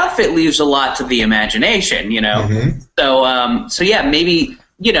 the outfit leaves a lot to the imagination, Mm-hmm. So yeah, maybe,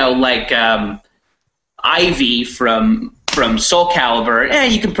 like Ivy from Soul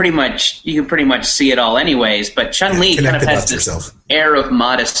Calibur. You can pretty much see it all anyways. But Chun-Li kind of has this air of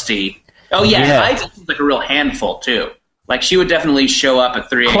modesty. Oh yeah. Ivy seems like a real handful too. Like, she would definitely show up at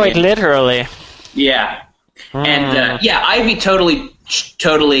 3 a.m. Quite literally. Yeah. And Ivy totally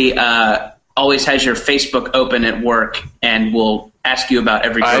always has your Facebook open at work and will ask you about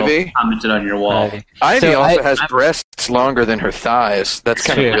every girl who commented on your wall. Ivy also has breasts longer than her thighs. That's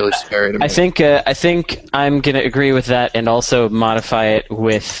kind of really scary to me. I think I'm going to agree with that and also modify it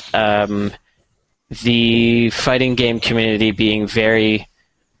with the fighting game community being very,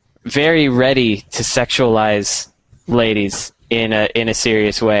 very ready to sexualize ladies in a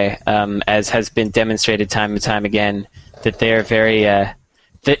serious way, as has been demonstrated time and time again, that they're very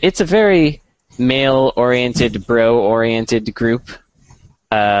it's a very male-oriented, bro-oriented group,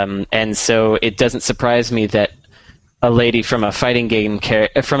 and so it doesn't surprise me that a lady from a fighting game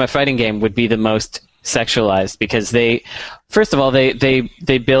would be the most sexualized, because first of all they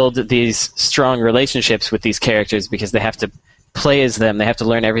build these strong relationships with these characters because they have to play as them. They have to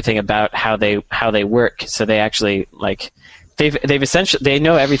learn everything about how they work. So they actually they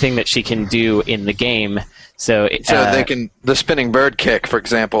know everything that she can do in the game. So they can, the spinning bird kick, for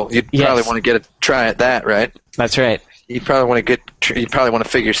example. You'd probably want to get a try at that, right? That's right. You probably want to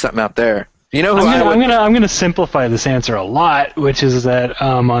figure something out there. You know, I'm gonna simplify this answer a lot, which is that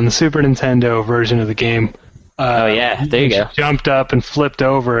on the Super Nintendo version of the game, there you go. Jumped up and flipped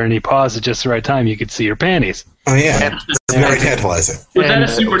over, and he paused at just the right time. You could see your panties. Oh yeah, it's very tantalizing. Was that a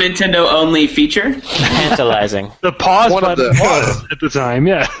Super Nintendo only feature? Tantalizing. The pause button was at the time,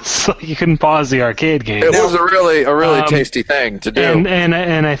 yeah. So you couldn't pause the arcade game. It was a really tasty thing to do. And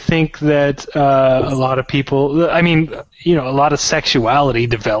I think that a lot of people, a lot of sexuality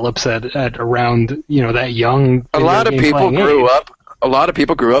develops at around that young. A lot of people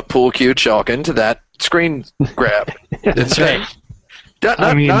grew up pool cue chalking to that screen grab. That's right.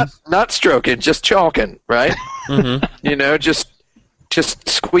 Not stroking, just chalking, right? Mm-hmm. Just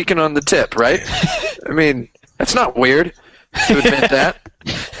squeaking on the tip, right? I mean, that's not weird to admit that.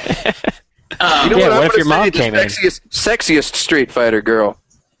 What if your mom came in? Sexiest Street Fighter girl.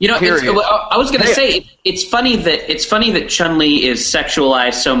 I was going to say it's funny that Chun-Li is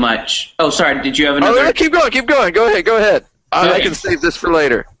sexualized so much. Oh, sorry. Did you have another? Oh, keep going. Go ahead. I can save this for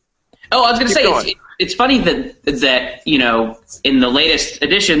later. Oh, I was going to say it's funny that in the latest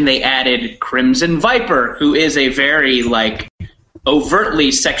edition they added Crimson Viper, who is a very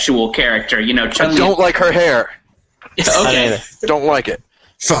overtly sexual character. Chun-Li. I don't like her hair. Okay. Don't like it.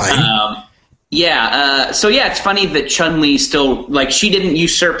 Fine. So it's funny that Chun-Li still she didn't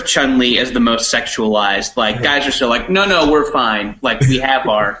usurp Chun-Li as the most sexualized. Guys are still no, we're fine. We have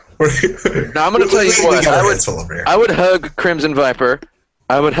our. Now I'm going to tell you what. I would hug Crimson Viper.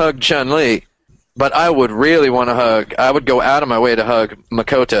 I would hug Chun-Li. But I would really want to hug. I would go out of my way to hug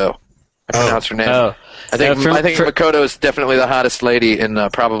Makoto. I pronounce her name. Oh. I think Makoto is definitely the hottest lady in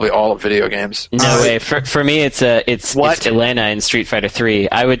probably all of video games. No way. For me, it's Elena in Street Fighter 3.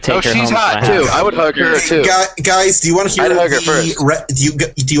 I would take her home. Oh, she's hot too. I would hug her too. Guys, do you want to hear? I'd hug her first.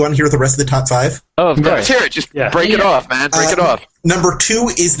 Do you want to hear the rest of the top 5? Oh, of course. Let's hear it. Just break it off, man. Break it off. Number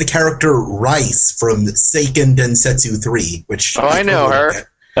 2 is the character Rice from Seiken Densetsu 3, which I know her.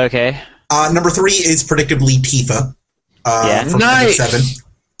 Okay. Number 3 is predictably Tifa. From nice. number 7.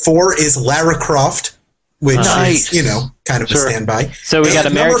 4 is Lara Croft, which is, kind of a standby. So we got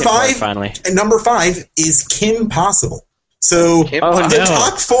American boy, finally. And number 5 is Kim Possible. So the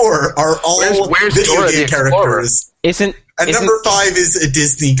top 4 are all video game characters. And number 5 is a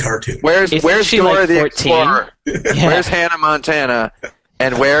Disney cartoon. Where's Dora the Explorer? Where's Hannah Montana?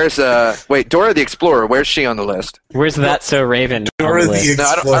 And where's Dora the Explorer? Where's she on the list? Where's That So Raven? Dora the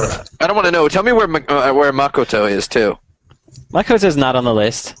Explorer. I don't want to know. Tell me where Makoto is too. Makoto's not on the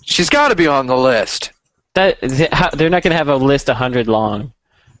list. She's got to be on the list. They're not going to have a list 100 long.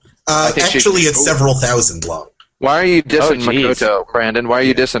 Actually, it's several thousand long. Why are you dissing Makoto, Brandon? Why are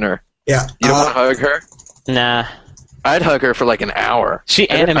you dissing her? Yeah. You don't want to hug her? Nah. I'd hug her for like an hour. She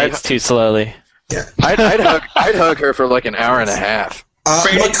animates too slowly. Yeah. I'd hug her for like an hour and a half.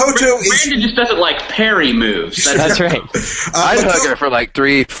 Brandon just doesn't like parry moves. That's right. I'd hug her for like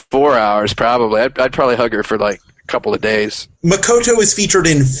 3-4 hours probably. I'd probably hug her for like a couple of days. Makoto is featured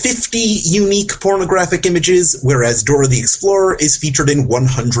in 50 unique pornographic images, whereas Dora the Explorer is featured in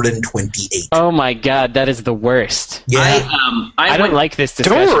 128. Oh my god, that is the worst. Yeah. I don't like this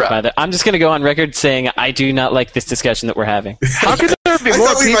discussion, by the way. I'm just going to go on record saying I do not like this discussion that we're having. How can there be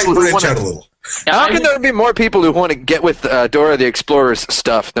more people who want to... How can there be more people who want to get with Dora the Explorer's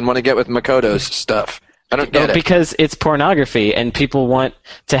stuff than want to get with Makoto's stuff? I don't get it. Because it's pornography, and people want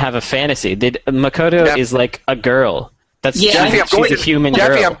to have a fantasy. Makoto is like a girl. She's a human girl.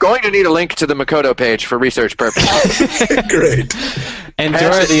 Jeffy, I'm going to need a link to the Makoto page for research purposes. Great. And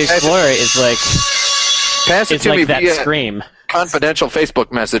Dora the Explorer is like... Pass it to me that via Scream. Confidential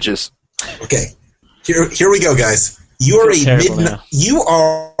Facebook messages. Okay. Here we go, guys. You are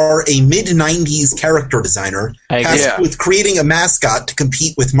a mid-90s character designer tasked with creating a mascot to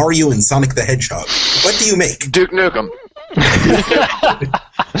compete with Mario and Sonic the Hedgehog. What do you make? Duke Nukem.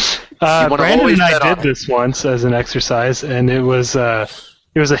 Brandon and I did this once as an exercise, and it was a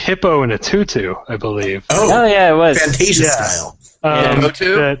hippo and a tutu, I believe. Oh yeah, it was Fantasia style.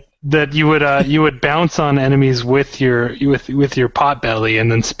 That you would bounce on enemies with your pot belly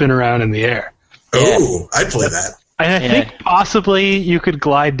and then spin around in the air. Oh, I'd play that. And I think possibly you could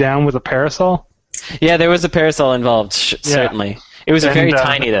glide down with a parasol. Yeah, there was a parasol involved, certainly. It was a very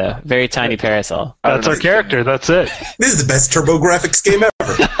tiny, though. Very tiny parasol. That's our character. That's it. This is the best TurboGrafx game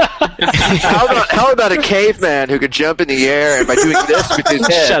ever. How about a caveman who could jump in the air and by doing this with his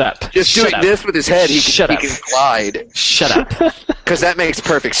head... Shut up. This with his head, he can glide. Shut up. Because that makes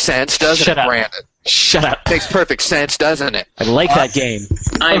perfect sense, doesn't it, Brandon? Shut up. Makes perfect sense, doesn't it? I like that game.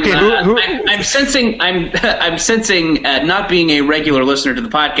 I'm sensing, not being a regular listener to the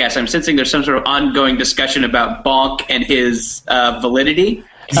podcast, I'm sensing there's some sort of ongoing discussion about Bonk and his validity.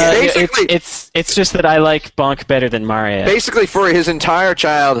 It's just that I like Bonk better than Mario. Basically, for his entire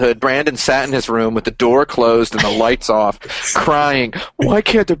childhood, Brandon sat in his room with the door closed and the lights off, crying, "Why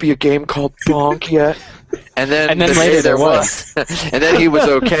can't there be a game called Bonk yet?" And then later there was. And then he was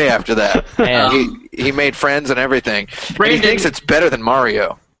okay after that. He made friends and everything. Brandon, and he thinks it's better than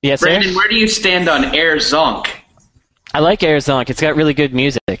Mario. Yes, Brandon, where do you stand on Air Zonk? I like Air Zonk. It's got really good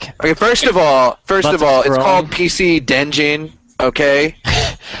music. Okay, first of all, it's called PC Denjin. Okay.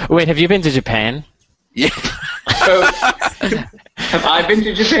 Wait, have you been to Japan? Yeah. Have I been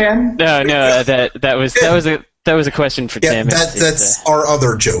to Japan? No. That was a question for Tim. That's our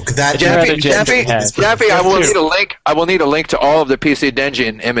other joke. Jeffy, I will need a link. I will need a link to all of the PC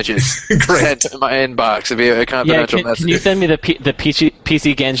Denjin images sent to my inbox via a confidential message. Can you send me the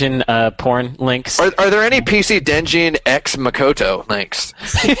PC Genjin porn links? Are there any PC Denjin X Makoto links?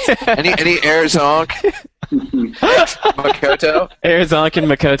 any Air Zonk? Makoto? Air Zonk and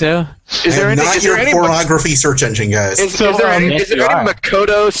Makoto? Is there any pornography search engine, guys? Is there any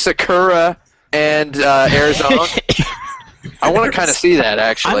Makoto, Sakura, and Air Zonk? I want to kind of see that,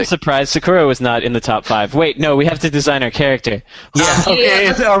 actually. I'm surprised Sakura was not in the top 5. Wait, no, we have to design our character. Yeah.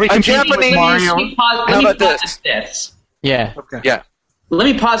 Okay. Are we competing with Mario? How about this? Yeah. Okay. Yeah. Let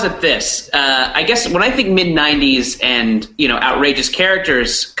me posit this. I guess when I think mid-90s and, outrageous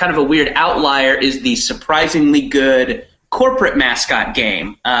characters, kind of a weird outlier is the surprisingly good corporate mascot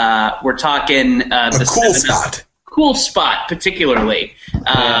game. We're talking the Cool Spot. Cool Spot, particularly.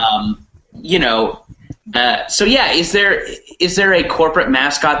 Is there a corporate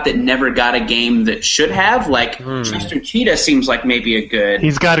mascot that never got a game that should have? Like Chester Cheetah seems like maybe a good.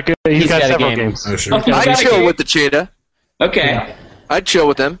 He's got several games. Oh, sure. I'd chill with the Cheetah. Okay. Yeah. I'd chill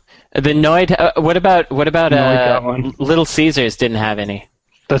with them. The Noid. What about Noid Little Caesars? Didn't have any.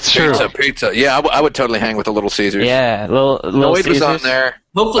 That's true. Pizza. Yeah, I would totally hang with the Little Caesars. Yeah, Little Noid Caesars was on there.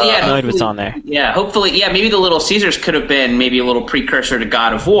 Hopefully, Noid was on there. Yeah, hopefully, maybe the Little Caesars could have been maybe a little precursor to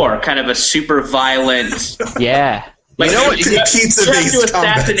God of War, kind of a super violent. Yeah. Like, you have to assassinate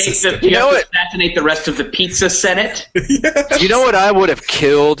the rest of the pizza senate. Yes. You know what I would have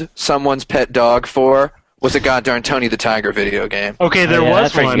killed someone's pet dog for? Was a goddamn Tony the Tiger video game. Okay, there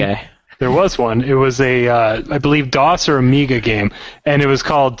was one. There was one. It was a, I believe, DOS or Amiga game, and it was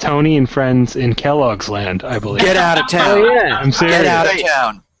called Tony and Friends in Kellogg's Land, I believe. Get out of town. Oh, yeah. I'm serious. Get out of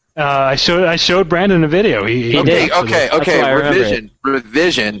town. I showed Brandon a video. He Okay. Revision.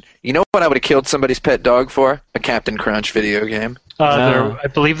 revision. You know what I would have killed somebody's pet dog for? A Captain Crunch video game. I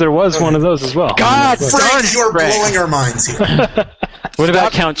believe there was one of those as well. God, Frank, you're blowing our minds here. What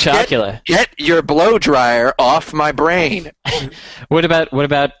about Count Chocula? Get your blow dryer off my brain. What about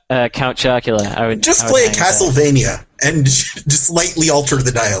Count Chocula? I would play a Castlevania and just slightly alter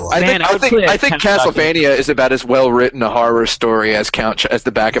the dialogue. I think Castlevania is about as well written a horror story as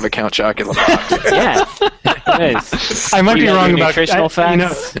the back of a Count Chocula box. Yeah, it is. I might be wrong about nutritional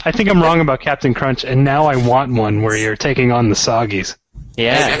facts. I think I'm wrong about Captain Crunch, and now I want one where you're taking on the Soggies.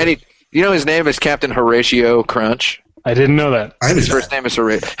 Yeah, and his name is Captain Horatio Crunch. I didn't know that. His first name is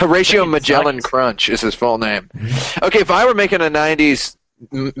Horatio Magellan Crunch is his full name. Okay, if I were making a 90s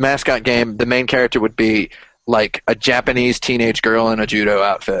mascot game, the main character would be like a Japanese teenage girl in a judo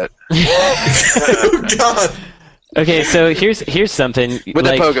outfit. Oh, God. Okay, so here's something. With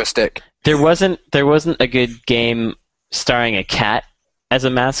a pogo stick. There wasn't a good game starring a cat as a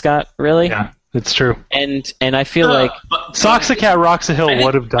mascot, really. Yeah. It's true. And I feel like Soxacat Rocks a Hill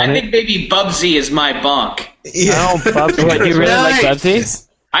would have done it. I think maybe Bubsy is my bonk. Yeah. Oh, Bubsy. What, you really like Bubsy?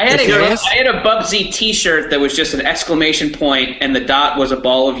 I had a Bubsy T-shirt that was just an exclamation point, and the dot was a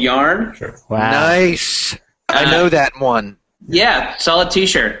ball of yarn. Sure. Wow. Nice. I know that one. Yeah, solid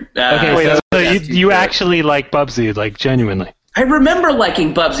T-shirt. Okay, so you actually like Bubsy, like genuinely. I remember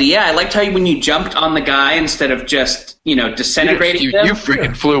liking Bubsy. Yeah, I liked how when you jumped on the guy instead of just disintegrating him. You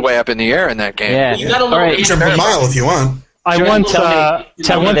freaking flew way up in the air in that game. Yeah. You got a little jump a mile if you want. I once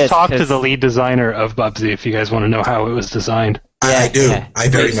this, talked to the lead designer of Bubsy. If you guys want to know how it was designed, I do. Yeah. I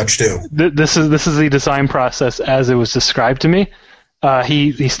very much do. This is the design process as it was described to me.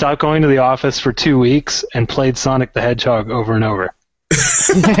 He stopped going to the office for 2 weeks and played Sonic the Hedgehog over and over.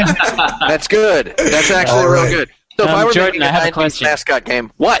 That's good. That's actually real good. So if I were Jordan, making I have a a question. mascot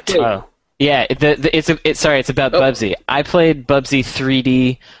game, what? Oh. Yeah, it's about Bubsy. I played Bubsy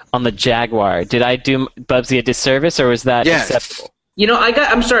 3D on the Jaguar. Did I do Bubsy a disservice, or was that acceptable?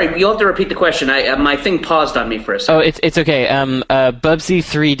 I'm sorry. You'll have to repeat the question. My thing paused on me for a second. Oh, it's okay. Bubsy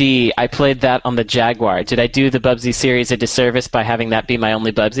 3D. I played that on the Jaguar. Did I do the Bubsy series a disservice by having that be my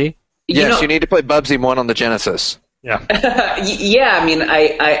only Bubsy? Yes, you need to play Bubsy 1 on the Genesis. Yeah. Yeah. I mean,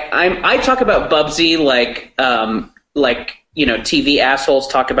 I talk about Bubsy like TV assholes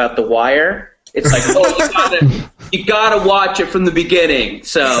talk about The Wire. It's like, you gotta watch it from the beginning.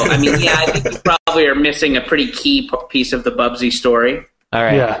 So, I mean, yeah, I think you probably are missing a pretty key piece of the Bubsy story. All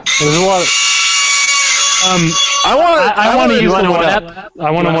right. Yeah. There's a lot of... I want to use the one-up.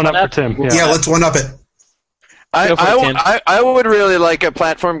 I want to one-up for Tim. Yeah, let's one-up it. I would really like a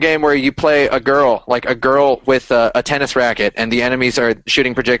platform game where you play a girl with a tennis racket, and the enemies are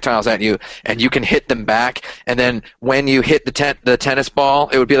shooting projectiles at you, and you can hit them back. And then when you hit the tennis ball,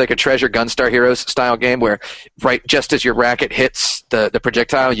 it would be like a Treasure Gunstar Heroes style game where, right just as your racket hits the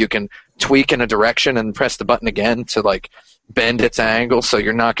projectile, you can tweak in a direction and press the button again to bend its angle, so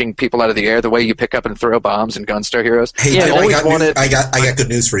you're knocking people out of the air the way you pick up and throw bombs in Gunstar Heroes. Hey, I got good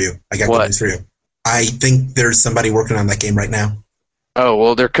news for you. Good news for you. I think there's somebody working on that game right now. Oh,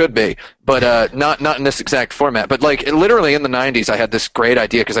 well, there could be, but not in this exact format. But literally in the 90s, I had this great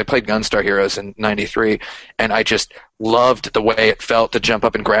idea because I played Gunstar Heroes in 93, and I just loved the way it felt to jump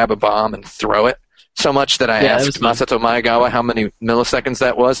up and grab a bomb and throw it so much that I asked Masato Maegawa how many milliseconds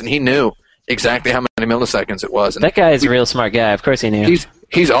that was, and he knew exactly how many milliseconds it was. And that guy is a real smart guy. Of course he knew.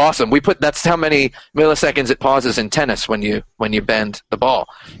 He's awesome. That's how many milliseconds it pauses in tennis when you bend the ball,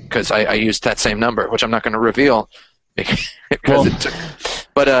 because I used that same number, which I'm not going to reveal. You can't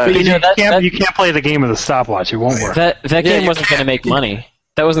play the game with a stopwatch. It won't work. That game wasn't going to make money.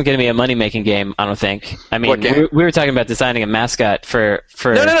 That wasn't going to be a money-making game, I don't think. I mean, we were talking about designing a mascot for...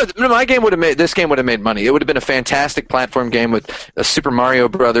 No. This game would have made money. It would have been a fantastic platform game with a Super Mario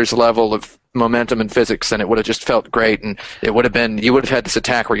Brothers level of momentum and physics, and it would have just felt great. And it would have been... You would have had this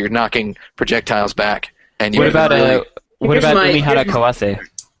attack where you're knocking projectiles back. And what about Umihara Kawase?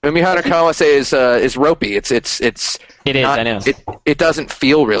 Umihara Kawase is ropey. It is. I know. It doesn't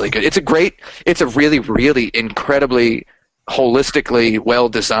feel really good. It's a really, really incredibly holistically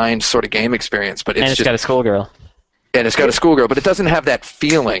well-designed sort of game experience, but it's got a schoolgirl. And it's got a schoolgirl, but it doesn't have that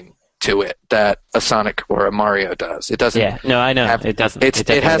feeling to it that a Sonic or a Mario does. It doesn't. Yeah, no, I know. It doesn't.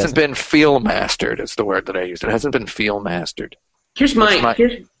 It hasn't been feel mastered. Is the word that I used. It hasn't been feel mastered. Here's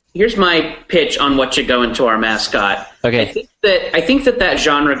my pitch on what should go into our mascot. Okay. I think that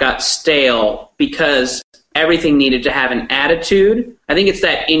genre got stale because everything needed to have an attitude. I think it's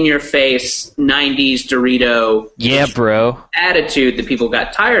that in-your-face 90s Dorito attitude that people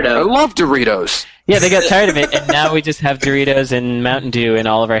got tired of. I love Doritos. Yeah, they got tired of it, and now we just have Doritos and Mountain Dew in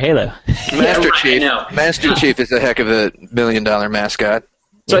all of our Halo. Master Chief is a heck of a $1 million mascot.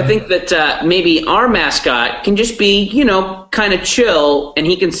 So I think that maybe our mascot can just be, kind of chill, and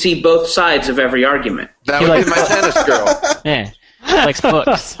he can see both sides of every argument. That would be my tennis girl. Yeah, he likes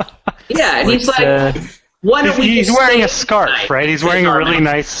books. Yeah, and he's like... He's wearing a scarf, right? He's wearing a really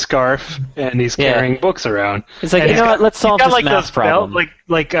nice scarf, and he's carrying books around. It's like, what? Let's solve this math problem.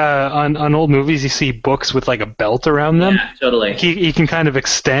 On old movies, you see books with like a belt around them. Yeah, totally. He can kind of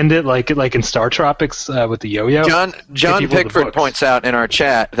extend it, like in Star Tropics with the yo-yo. John Pickford points out in our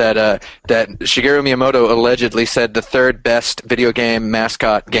chat that Shigeru Miyamoto allegedly said the third best video game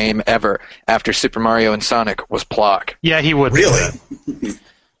mascot game ever after Super Mario and Sonic was Plock. Yeah, he would. Really?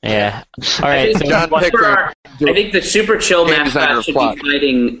 Yeah. All right. I think the super chill mascot should be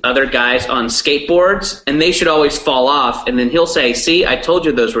fighting other guys on skateboards, and they should always fall off. And then he'll say, "See, I told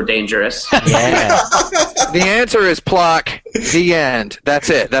you those were dangerous." Yeah. The answer is Plock. The end.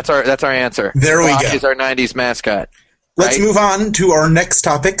 That's it. That's our answer. There we Plock go. is our '90s mascot. Let's move on to our next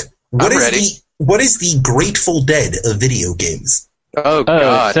topic. What is the Grateful Dead of video games? Oh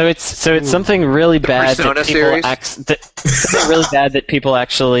God! So it's something really bad that something really bad that people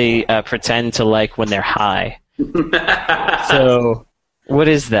actually pretend to like when they're high. So what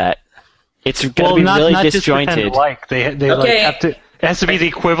is that? It's going to be really disjointed. It has to be the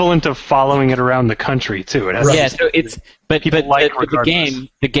equivalent of following it around the country too. It has So it's but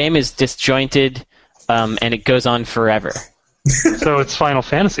the game is disjointed, and it goes on forever. So it's Final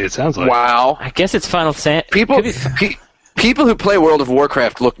Fantasy. It sounds like. Wow. I guess it's Final Fantasy. People who play World of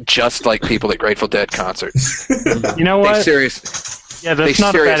Warcraft look just like people at Grateful Dead concerts. You know what? They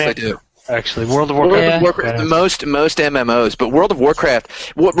seriously do. Actually, World of Warcraft. Most MMOs, but World of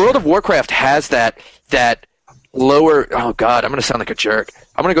Warcraft has that lower. Oh God, I'm going to sound like a jerk.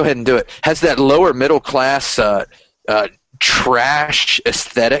 I'm going to go ahead and do it. Has that lower middle class trash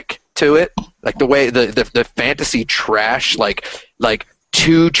aesthetic to it, like the way the fantasy trash, like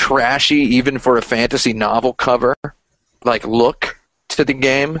too trashy even for a fantasy novel cover. Like look to the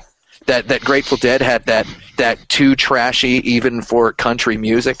game that Grateful Dead had that too trashy even for country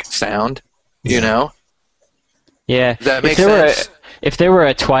music sound, you know? Yeah. Does that make sense? If there were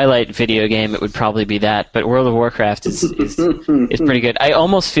a Twilight video game, it would probably be that. But World of Warcraft is pretty good. I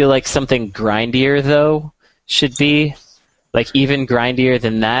almost feel like something grindier though should be like even grindier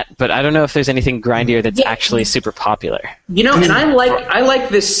than that. But I don't know if there's anything grindier that's actually super popular. And I like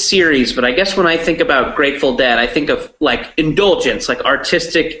this series, but I guess when I think about Grateful Dead, I think of like indulgence, like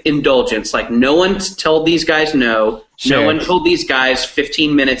artistic indulgence. Like no one told these guys no. Sure. No one told these guys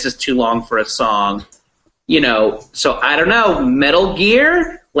 15 minutes is too long for a song. So I don't know. Metal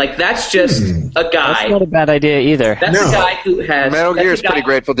Gear, like that's just a guy. That's not a bad idea either. That's a guy who has Metal Gear is pretty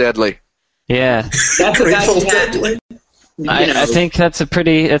Grateful Deadly. Yeah, that's a guy who has. I think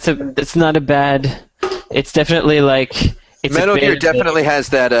it's not a bad. It's definitely like Metal Gear definitely has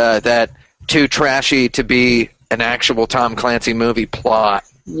that too trashy to be an actual Tom Clancy movie plot.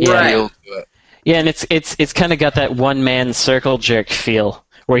 Right. Yeah, and it's kind of got that one man circle jerk feel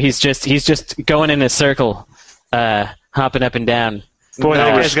where he's just going in a circle, hopping up and down. Boy,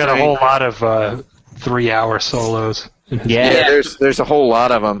 that guy's got a whole lot of 3-hour solos. Yeah, there's a whole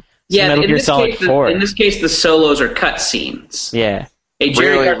lot of them. Yeah, in this case, the solos are cutscenes. Yeah. A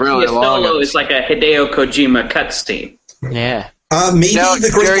Jerry Garcia solo is like a Hideo Kojima cutscene. Yeah. Maybe the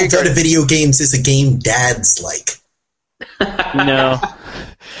Grateful Dead of video games is a game dads like. No.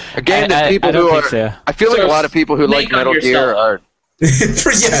 A game that people who are... So. I feel like a lot of people who like Metal Gear are...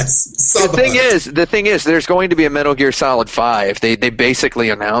 Yes. The thing is, there's going to be a Metal Gear Solid 5. They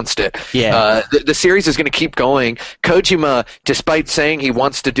basically announced it. Yeah. The series is going to keep going. Kojima, despite saying he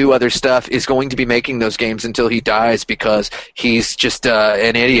wants to do other stuff, is going to be making those games until he dies because he's just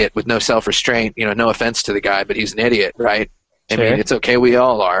an idiot with no self-restraint. No offense to the guy, but he's an idiot, right? Sure. I mean, it's okay, we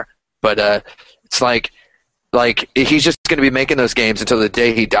all are. But it's like he's just going to be making those games until the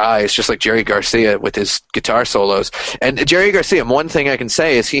day he dies, just like Jerry Garcia with his guitar solos. And Jerry Garcia, one thing I can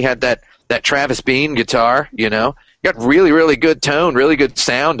say is he had that Travis Bean guitar, got really, really good tone, really good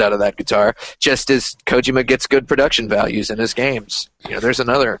sound out of that guitar, just as Kojima gets good production values in his games. There's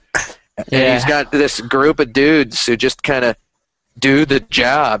another. And he's got this group of dudes who just kind of do the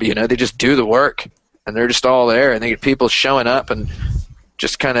job, they just do the work. And they're just all there, and they get people showing up and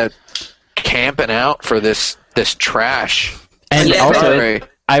just kind of camping out for this trash. And also,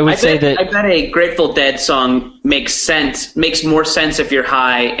 I bet a Grateful Dead song makes more sense if you're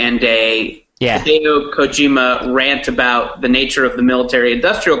high, and a Hideo Kojima rant about the nature of the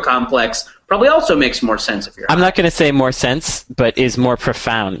military-industrial complex probably also makes more sense if you're I'm not going to say more sense, but is more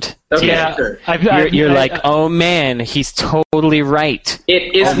profound. Okay, Yeah, sure. You're like, oh man, he's totally right.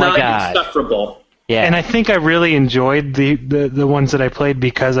 It is Oh my not God. insufferable. Yeah. And I think I really enjoyed the ones that I played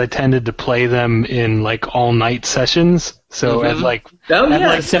because I tended to play them in like all night sessions. So at like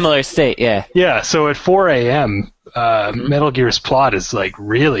a similar state, yeah. yeah, so at 4 a.m. Metal Gear's plot is like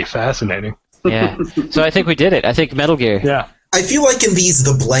really fascinating. Yeah. So I think we did it. I think Metal Gear. Yeah. I feel like in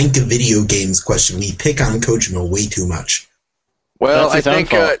the blank video games question, we pick on Kojima way too much. Well, I That's his own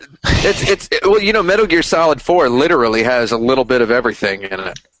think fault. Metal Gear Solid 4 literally has a little bit of everything in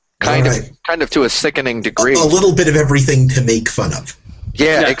it. Kind of to a sickening degree. A little bit of everything to make fun of.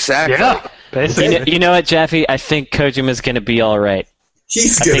 Yeah, exactly. Yeah, basically. You know what, Jaffe? I think Kojima's going to be all right.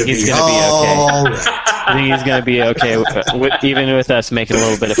 He's I going think to he's be gonna be okay. all right. I think he's going to be okay, even with us making a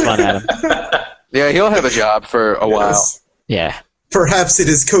little bit of fun at him. Yeah, he'll have a job for a while. Yes. Yeah. Perhaps it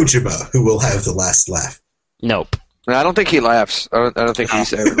is Kojima who will have the last laugh. Nope. No, I don't think he laughs. I don't think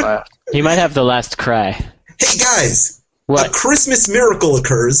he's ever laughed. He might have the last cry. Hey guys, a What? Christmas miracle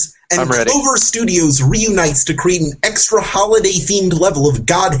occurs, and I'm ready. Clover Studios reunites to create an extra holiday-themed level of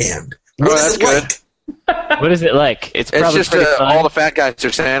God Hand. What is that's it good. like? What is it like? It's It's probably just pretty fun. all the fat guys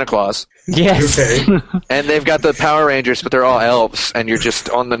are Santa Claus. Yes. Okay. And they've got the Power Rangers, but they're all elves, and you're just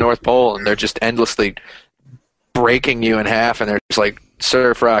on the North Pole, and they're just endlessly breaking you in half, and they're just like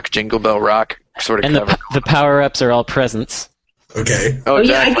surf rock, jingle bell rock sort of And cover. the power-ups are all presents. Okay. Oh, Oh yeah,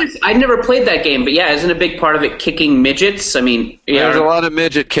 exactly. I guess I never played that game, but yeah, isn't a big part of it kicking midgets? I mean, There's a lot of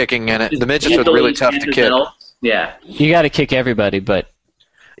midget kicking in it. The midgets are really tough to kick. Yeah. You got to kick everybody, but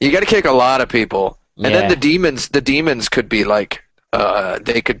You got to kick a lot of people, and Yeah. then the demons could be like,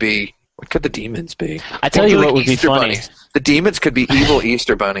 they could be. What could the demons be? I tell They'd you be what would be Easter funny. bunnies. The demons could be evil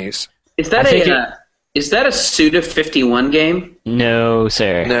Easter bunnies. Is that I think is that a Suda 51 game? No,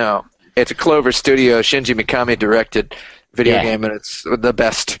 sir. No, it's a Clover Studio Shinji Mikami directed video Yeah. game, and it's the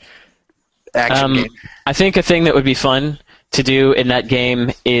best action game. I think a thing that would be fun to do in that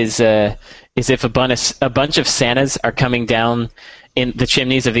game is if a bunch of Santas are coming down in the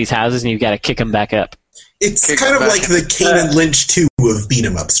chimneys of these houses, and you've got to kick them back up. It's Kick kind of back. like the Kane and Lynch 2 of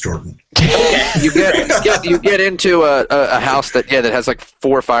beat-em-ups, Jordan. You get into a house that has like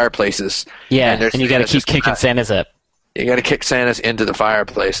 4 fireplaces. Yeah, there's- and you got to it's keep just kicking hot. Santas up. You got to kick Santas into the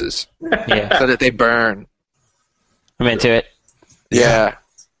fireplaces Yeah, so that they burn. I'm into it. Yeah.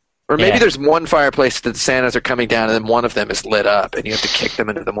 Or maybe Yeah. there's one fireplace that Santas are coming down, and then one of them is lit up, and you have to kick them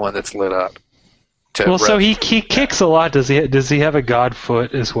into the one that's lit up. Well, so he kicks a lot. Does he have a god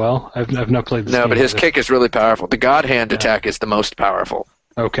foot as well? I've not played this No, game but his either. kick is really powerful. The God Hand attack is the most powerful.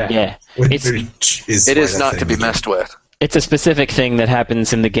 Okay. Yeah, Which it's It is not to be messed with. it's a specific thing that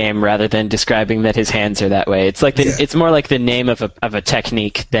happens in the game rather than describing that his hands are that way. It's like Yeah. it's more like the name of a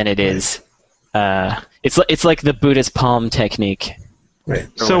technique than it is. It's like the Buddhist palm technique. Right.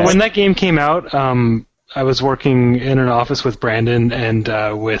 So when that game came out, I was working in an office with Brandon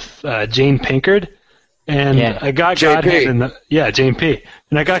and with Jane Pinkard, and Yeah. I got JP. God Hand in the Jane P.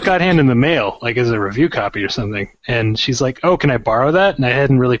 And I got God Hand in the mail, like as a review copy or something. And she's like, "Oh, can I borrow that?" And I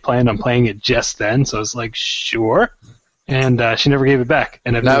hadn't really planned on playing it just then, so I was like, "Sure." And she never gave it back.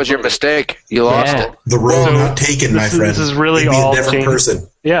 And I've That never was your played it. mistake. You lost Yeah. it. The road So, not taken, my this is- friend. this is really You'd be all a different Jane- person.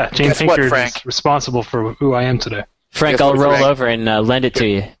 Yeah, Jane Guess what, Pinkard Frank? is responsible for who I am today. Frank, Guess I'll what, roll Frank? over and lend it to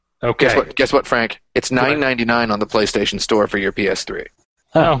you. Okay. Guess what, Frank? It's $9.99 on the PlayStation Store for your PS3.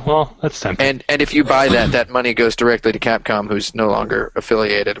 Oh, well, that's tempting. And if you buy that money goes directly to Capcom, who's no longer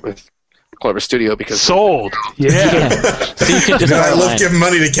affiliated with Clover Studio because Sold. Yeah. So you can just I online. love giving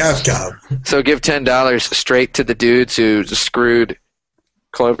money to Capcom. So give $10 straight to the dudes who screwed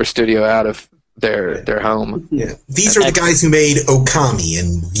Clover Studio out of their home. Yeah. These are the guys who made Okami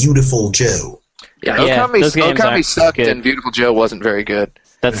and Beautiful Joe. Yeah, those games Okami aren't sucked, good. and Beautiful Joe wasn't very good.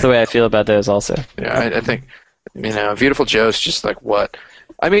 That's the way I feel about those also. Yeah, I think Beautiful Joe's just like what.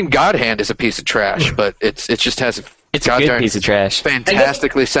 I mean, God Hand is a piece of trash, but it just has It's a good piece of trash.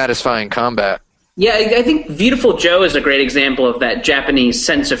 fantastically satisfying combat. Yeah, I think Beautiful Joe is a great example of that Japanese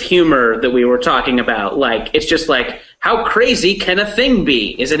sense of humor that we were talking about. Like, it's just like, how crazy can a thing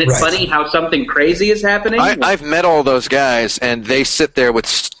be? Isn't it Right. funny how something crazy is happening? I've met all those guys, and they sit there with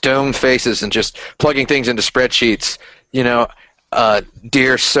stone faces and just plugging things into spreadsheets.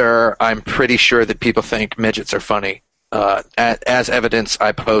 Dear sir, I'm pretty sure that people think midgets are funny. As evidence,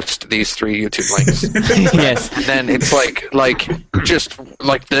 I post these 3 YouTube links. Yes. And then it's like just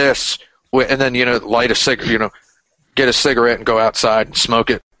like this, and then light a cigarette, get a cigarette and go outside and smoke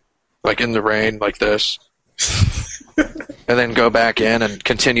it, like in the rain, like this, and then go back in and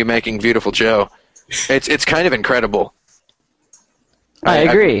continue making Beautiful Joe. It's kind of incredible. I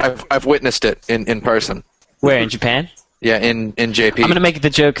agree. I've witnessed it in person. Where, in Japan? Yeah, in JP. I'm going to make the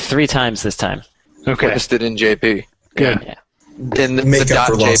joke 3 times this time. Okay. Witnessed it in JP. Good. Yeah. In the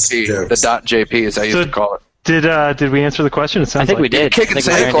 .jp. The .jp, as I used to call it. Did we answer the question? It sounds I think we did. Kicking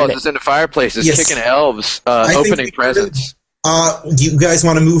Santa Clauses into fireplaces, kicking elves, opening presents. Do you guys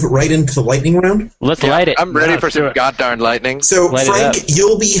want to move right into the lightning round? Let's light it. I'm ready for some goddamn lightning. So, Light Frank,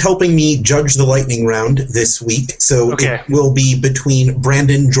 you'll be helping me judge the lightning round this week. So it will be between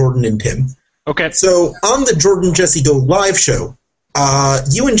Brandon, Jordan, and Tim. Okay. So on the Jordan Jesse Go live show,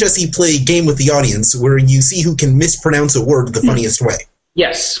 you and Jesse play Game with the Audience, where you see who can mispronounce a word the funniest way.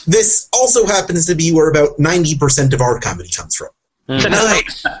 Yes. This also happens to be where about 90% of our comedy comes from.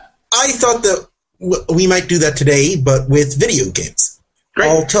 Nice. I thought that we might do that today, but with video games. Great.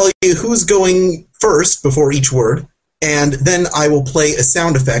 I'll tell you who's going first before each word, and then I will play a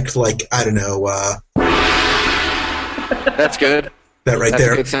sound effect like, I don't know, That's good. that right That's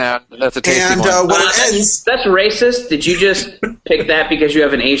there. a good sound. That's a tasty And one. when it ends... That's racist. Did you just pick that because you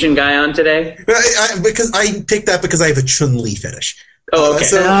have an Asian guy on today? Because I picked that because I have a Chun-Li fetish. Oh, okay.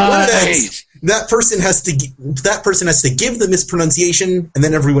 So when it ends, that person has to give the mispronunciation, and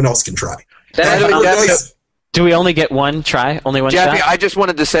then everyone else can try. Do we only get one try? Only one Jeffy, shot? I just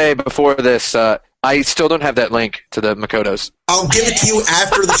wanted to say before this, I still don't have that link to the Makotos. I'll give it to you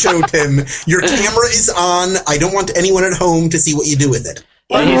after the show, Tim. Your camera is on. I don't want anyone at home to see what you do with it.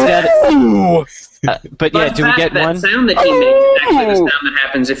 But he's got it. But yeah, do we get that one? sound that he made is actually the sound that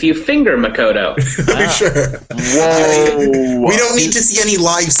happens if you finger Makoto. Sure. Whoa. We don't need to see any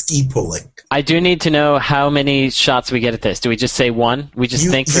live ski pulling. I do need to know how many shots we get at this. Do we just say one? We just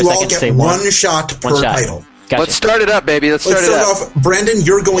think for a You all second get say one shot per title. Gotcha. Let's start it up, baby. Let's start it up. off. Brandon,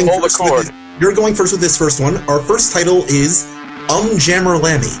 you're going Hold the first. cord. You're going first with this first one. Our first title is Jammer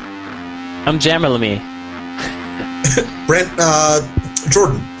Lammy. Jammerlamy.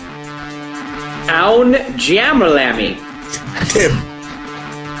 Jordan. Own Jammerlammy. Tim.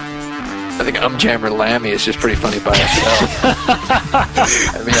 I think Jammer Lammy is just pretty funny by itself.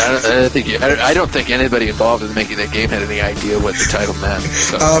 I mean, I don't think anybody involved in making that game had any idea what the title meant.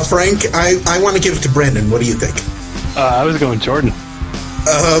 So. Frank, I want to give it to Brandon. What do you think? I was going Jordan.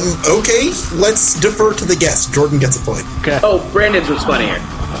 Okay, let's defer to the guest. Jordan gets a point. Okay. Oh, Brandon's was funnier.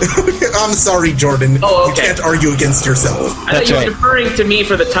 I'm sorry, Jordan. Oh, okay. You can't argue against yourself. I thought you were deferring to me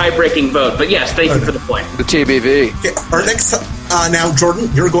for the tie-breaking vote, but yes, thank you for the point. The TBV. Okay, our next... now, Jordan,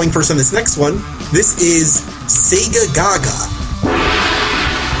 you're going first on this next one. This is Sega Gaga.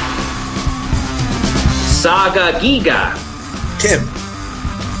 Saga Giga. Tim.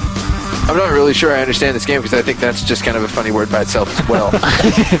 I'm not really sure I understand this game because I think that's just kind of a funny word by itself as well.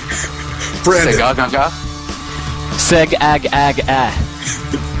 Brandon. Sega Gaga. Seg ag ag ah.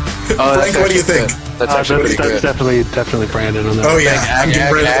 Frank, what do you think? That's actually pretty good. Definitely Brandon on that. Oh yeah, I'm giving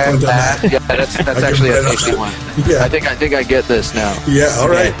Brandon a point on that. Yeah, that's actually a tasty one. Yeah. I think I get this now. Yeah, all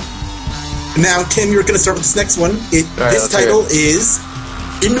right. Now, Tim, you're going to start with this next one. This title is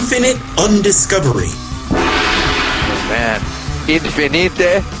Infinite Undiscovery. Oh, man.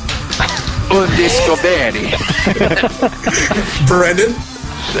 Infinite Undiscovery. Brandon?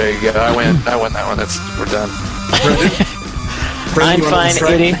 There you go. I win that one. We're done. Brandon, I'm fine,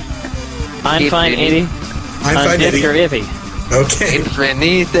 Eddie. I'm fine, Eddie. I'm fine, Eddie. Or Ivy. Okay.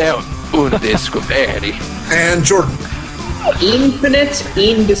 Infinite Undiscovery. And Jordan. Infinite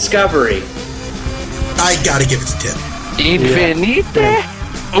in Discovery. I gotta give it to Tim. Infinite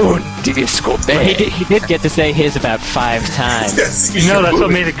Undiscovery. Well, he did get to say his about 5 times. Yes. You know, that's what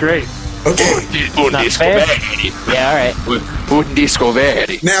made it great. Okay. Undiscovery. Yeah, all right.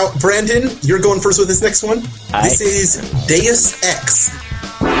 Undiscovery. Now, Brandon, you're going first with this next one. Aye. This is Deus Ex.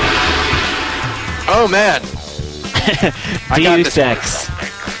 Oh, man. Deus Ex.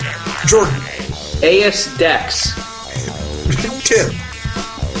 Jordan. Aeus Dex. Tim.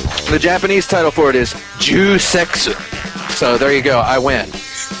 The Japanese title for it is Jusexu. So there you go. I win.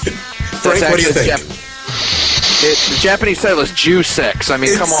 Frank, what do you think? The Japanese title is Jusex. I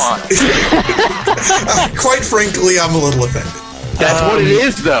mean, come on. Quite frankly, I'm a little offended. That's what it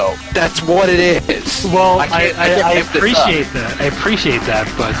is, though. That's what it is. Well, I can't appreciate that. I appreciate that,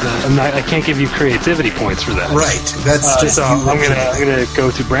 but I can't give you creativity points for that. Right. That's just. So I'm gonna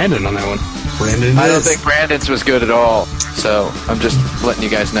go to Brandon on that one. Brandon. I don't think Brandon's was good at all. So I'm just letting you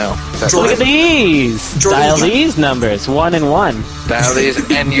guys know. Look at these. Dial these numbers. 1 and 1. Dial these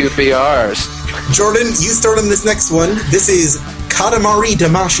NUPRs. Jordan, you start on this next one. This is Katamari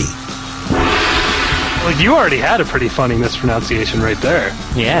Damacy. Well, you already had a pretty funny mispronunciation right there.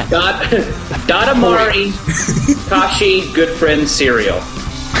 Yeah. Datamari Kashi Good Friend Cereal.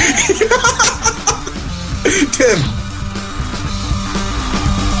 Tim.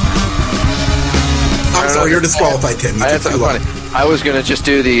 I'm sorry, you're disqualified, Tim. That's funny. I was going to just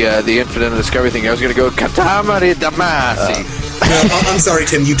do the Infinite Discovery thing. I was going to go Katamari Damacy. I'm sorry,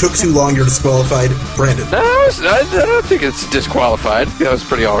 Tim. You took too long. You're disqualified. Brandon. No, I don't think it's disqualified. That was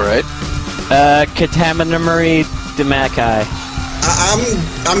pretty all right. Katamari Damacy.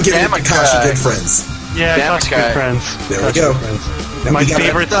 I'm giving it to Kasha Good Friends. Yeah, Kasha Good Friends. There we go. My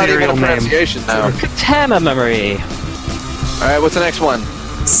favorite cereal name. Katamari. All right, what's the next one?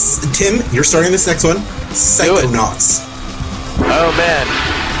 Tim, you're starting this next one. Psychonauts. Oh, man.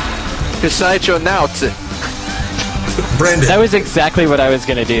 Psychonauts. Brandon. That was exactly what I was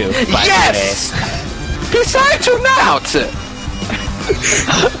going to do. Yes! Psychonauts!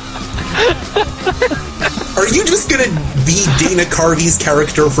 Are you just going to be Dana Carvey's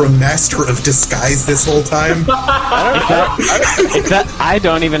character from Master of Disguise this whole time? I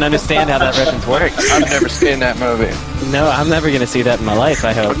don't even understand how that reference works. I've never seen that movie. No, I'm never going to see that in my life,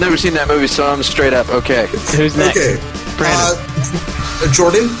 I hope. I've never seen that movie, so I'm straight up okay. Who's next? Okay. Brandon.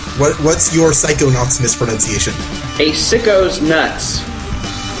 Jordan, what's your Psychonauts mispronunciation? A sicko's nuts.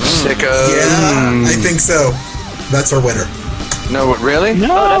 Sicko. Yeah, I think so. That's our winner. No, really?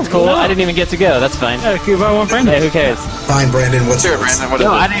 No, that's cool. No. I didn't even get to go. That's fine. Yeah, I want Brandon. Yeah, who cares? Fine, Brandon. What's yours? Brandon, what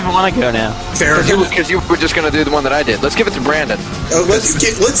no, I didn't even want to go now. Fair enough. Because you were just going to do the one that I did. Let's give it to Brandon. Let's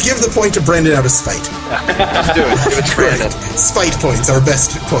give the point to Brandon out of spite. Let's do it. Give it to Brandon. Spite points, our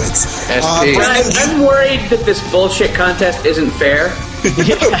best points. Brandon, I'm worried that this bullshit contest isn't fair.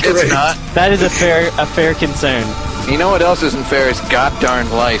 It's not. That is a fair concern. You know what else isn't fair? Is god-darn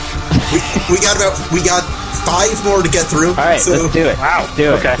life. we got 5 more to get through. All right, so let's do it. Wow.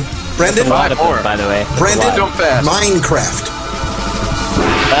 Do it. Okay. Brandon, 5 more, by the way. Brandon, don't fast. Minecraft.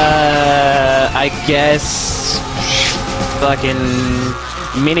 I guess fucking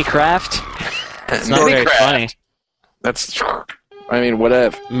Minicraft. It's not very funny. That's, I mean,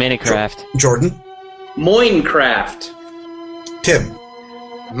 whatever. Minicraft. Jordan. Moinecraft. Tim.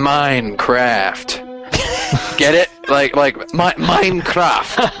 Minecraft. Get it? Like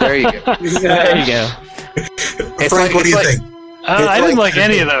Minecraft. There you go. There you go. Frank, what do you think? I didn't like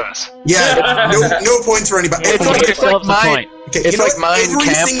any of those. Yeah, no points for anybody. It's like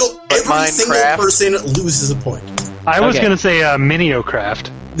Minecraft, every single person loses a point. I was going to say Miniocraft.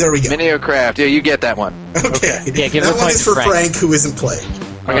 There we go. Miniocraft. Yeah, you get that one. Okay. Yeah, give that a one point is to for Frank, who isn't playing.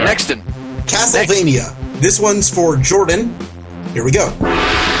 Okay, next one. Castlevania. This one's for Jordan. Here we go.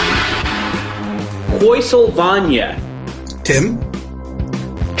 Poisylvania. Tim.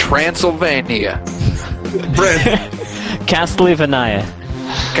 Transylvania. Brent. Castlevania.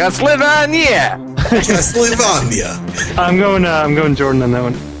 Castlevania. I'm going Jordan on that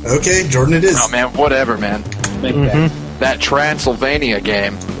one. Okay, Jordan it is. Oh man, whatever, man. That Transylvania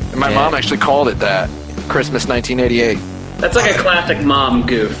game. My mom actually called it that. Christmas 1988. That's like a classic mom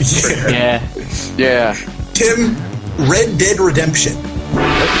goof. Yeah. Yeah. Tim, Red Dead Redemption.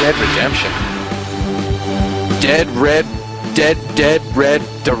 Red Dead Redemption. Dead Red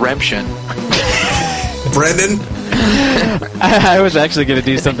Redemption. Brandon? I was actually going to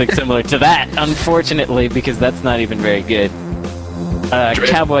do something similar to that, unfortunately, because that's not even very good.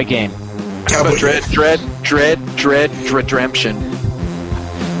 Cowboy game. Cowboy Dread Redemption.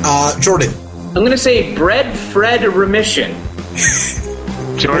 Jordan. I'm going to say Bread Fred Remission.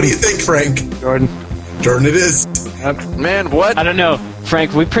 Jordan. What do you think, Frank? Jordan it is. Man, what? I don't know.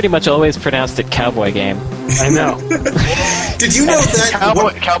 Frank, we pretty much always pronounced it Cowboy Game. I know. Did you know that...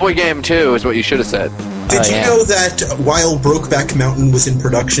 Cowboy Game 2 is what you should have said. Did you know that while Brokeback Mountain was in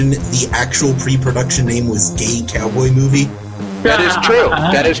production, the actual pre-production name was Gay Cowboy Movie? That is true.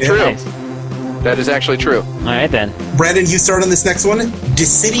 That is true. Nice. That is actually true. All right, then. Brandon, you start on this next one.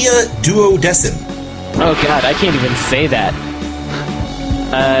 Dissidia Duodecim. Oh, God, I can't even say that.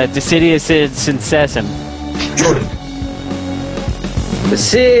 Dissidia Syncessim. Jordan.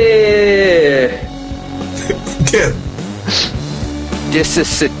 Tim.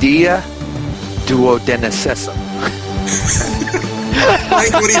 Dissidia Duodenecessum.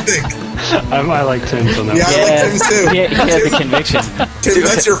 Frank, what do you think? I like Tim's on that. Yeah, I like Tim's too. He has the conviction. Tim,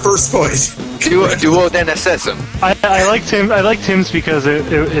 that's your first point. Duodenecessum. I liked Tim. I liked Tim's because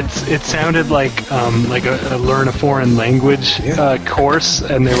it sounded like a learn a foreign language course,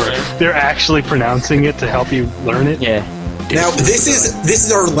 and they're actually pronouncing it to help you learn it. Yeah. Now this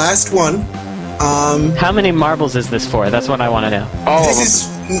is our last one. How many marbles is this for? That's what I want to know.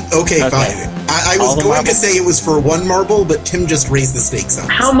 Okay, fine. I was going to say it was for 1 marble, but Tim just raised the stakes up.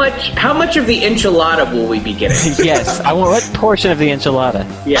 How much of the enchilada will we be getting? Yes. What portion of the enchilada?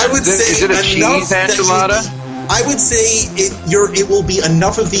 Yeah. I would say is it a cheese enchilada? I would say it will be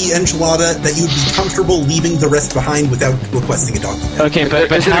enough of the enchilada that you'd be comfortable leaving the rest behind without requesting a document. Okay, but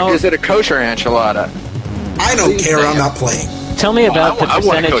is it a kosher enchilada? I don't care. I'm not playing. Tell me about the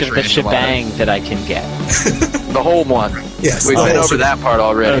percentage of the shebang that I can get. The whole one. Yes. We've been over that part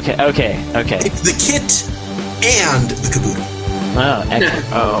already. Okay. It's the kit and the caboodle. Oh, excellent.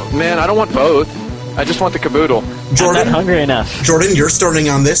 Oh, man, I don't want both. I just want the caboodle. Jordan, I'm not hungry enough. Jordan, you're starting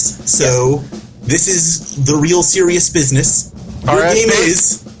on this, so this is the real serious business. Your game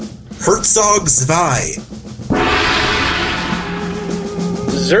is Herzog Zwei.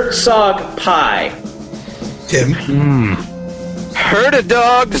 Zertzog Pie. Tim. Herd a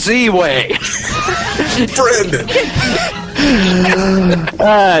dog Z-Way. Brandon.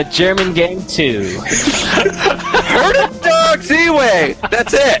 German Game 2. Herd a dog Z-Way.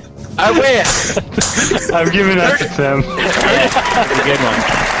 That's it. I win. I'm giving that to Tim. That's a good one.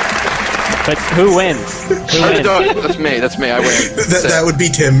 But who wins? Herd a dog. That's me. I win. That would be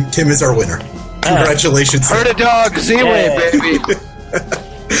Tim. Tim is our winner. Congratulations. Herd a dog Z-Way, baby.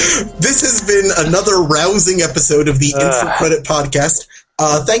 This has been another rousing episode of the Instant Credit Podcast.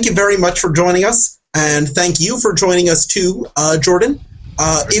 Thank you very much for joining us, and thank you for joining us too, Jordan.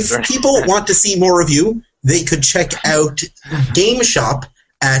 If people want to see more of you, they could check out Game Shop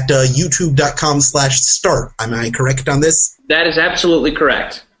at youtube.com/start. Am I correct on this? That is absolutely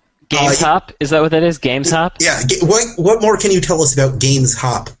correct. Games Hop? Is that what that is? Games Hop? Yeah. What more can you tell us about Games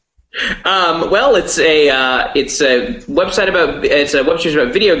Hop? Well, it's a website about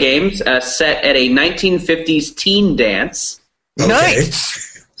video games set at a 1950s teen dance. Okay.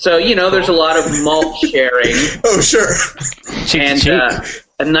 Nice. So there's a lot of malt sharing. Oh, sure. And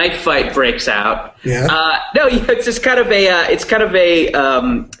a knife fight breaks out. Yeah. No, it's just kind of it's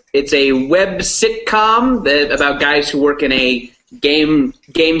a web sitcom about guys who work in a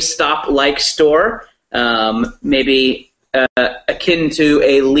GameStop-like store, maybe akin to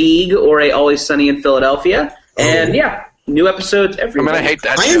a League or a Always Sunny in Philadelphia. And new episodes every week. I hate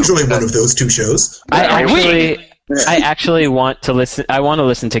that. I enjoy one of those two shows. I actually want to listen. I want to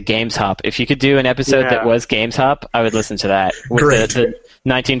listen to Games Hop. If you could do an episode that was Games Hop, I would listen to that with the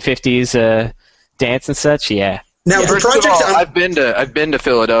 1950s dance and such. Yeah. Now, First of all, I've been to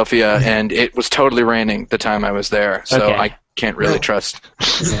Philadelphia, and it was totally raining the time I was there, so I can't really trust.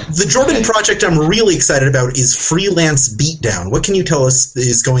 The Jordan project I'm really excited about is Freelance Beatdown. What can you tell us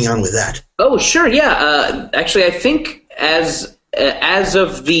is going on with that? Oh, sure, yeah. Actually, I think as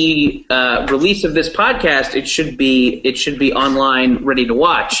of the release of this podcast, it should be online, ready to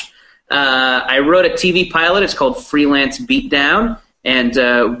watch. I wrote a TV pilot. It's called Freelance Beatdown, and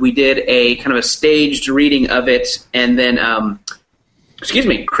we did a kind of a staged reading of it, and then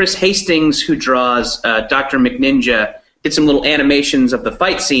Chris Hastings, who draws Dr. McNinja, did some little animations of the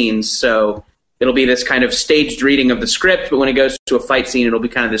fight scenes, so it'll be this kind of staged reading of the script, but when it goes to a fight scene, it'll be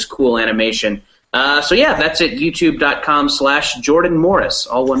kind of this cool animation. So that's at youtube.com/Jordan Morris,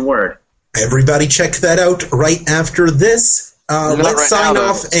 all one word. Everybody check that out right after this. Let's sign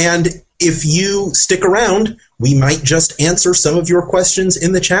off, and if you stick around, we might just answer some of your questions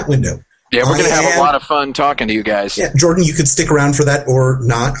in the chat window. Yeah, we're going to have a lot of fun talking to you guys. Yeah, Jordan, you could stick around for that or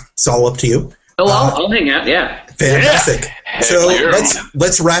not. It's all up to you. Oh, I'll hang out, yeah. Fantastic. So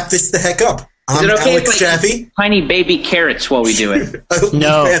let's wrap this the heck up. I'm Alex Jaffe. Tiny baby carrots while we do it.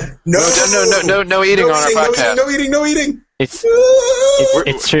 No eating on our podcast. No eating. It's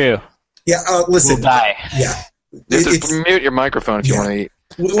true. Yeah, listen. We'll die. Yeah. Mute your microphone if you want to eat.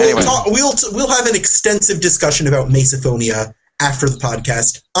 We'll have an extensive discussion about Masophonia after the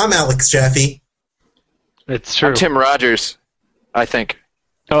podcast. I'm Alex Jaffe. It's true. I'm Tim Rogers, I think.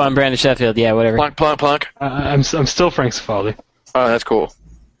 Oh, I'm Brandon Sheffield. Yeah, whatever. Plunk. I'm still Frank Cifaldi. Oh, that's cool.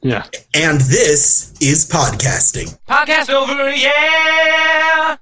 Yeah. And this is podcasting. Podcast over, yeah!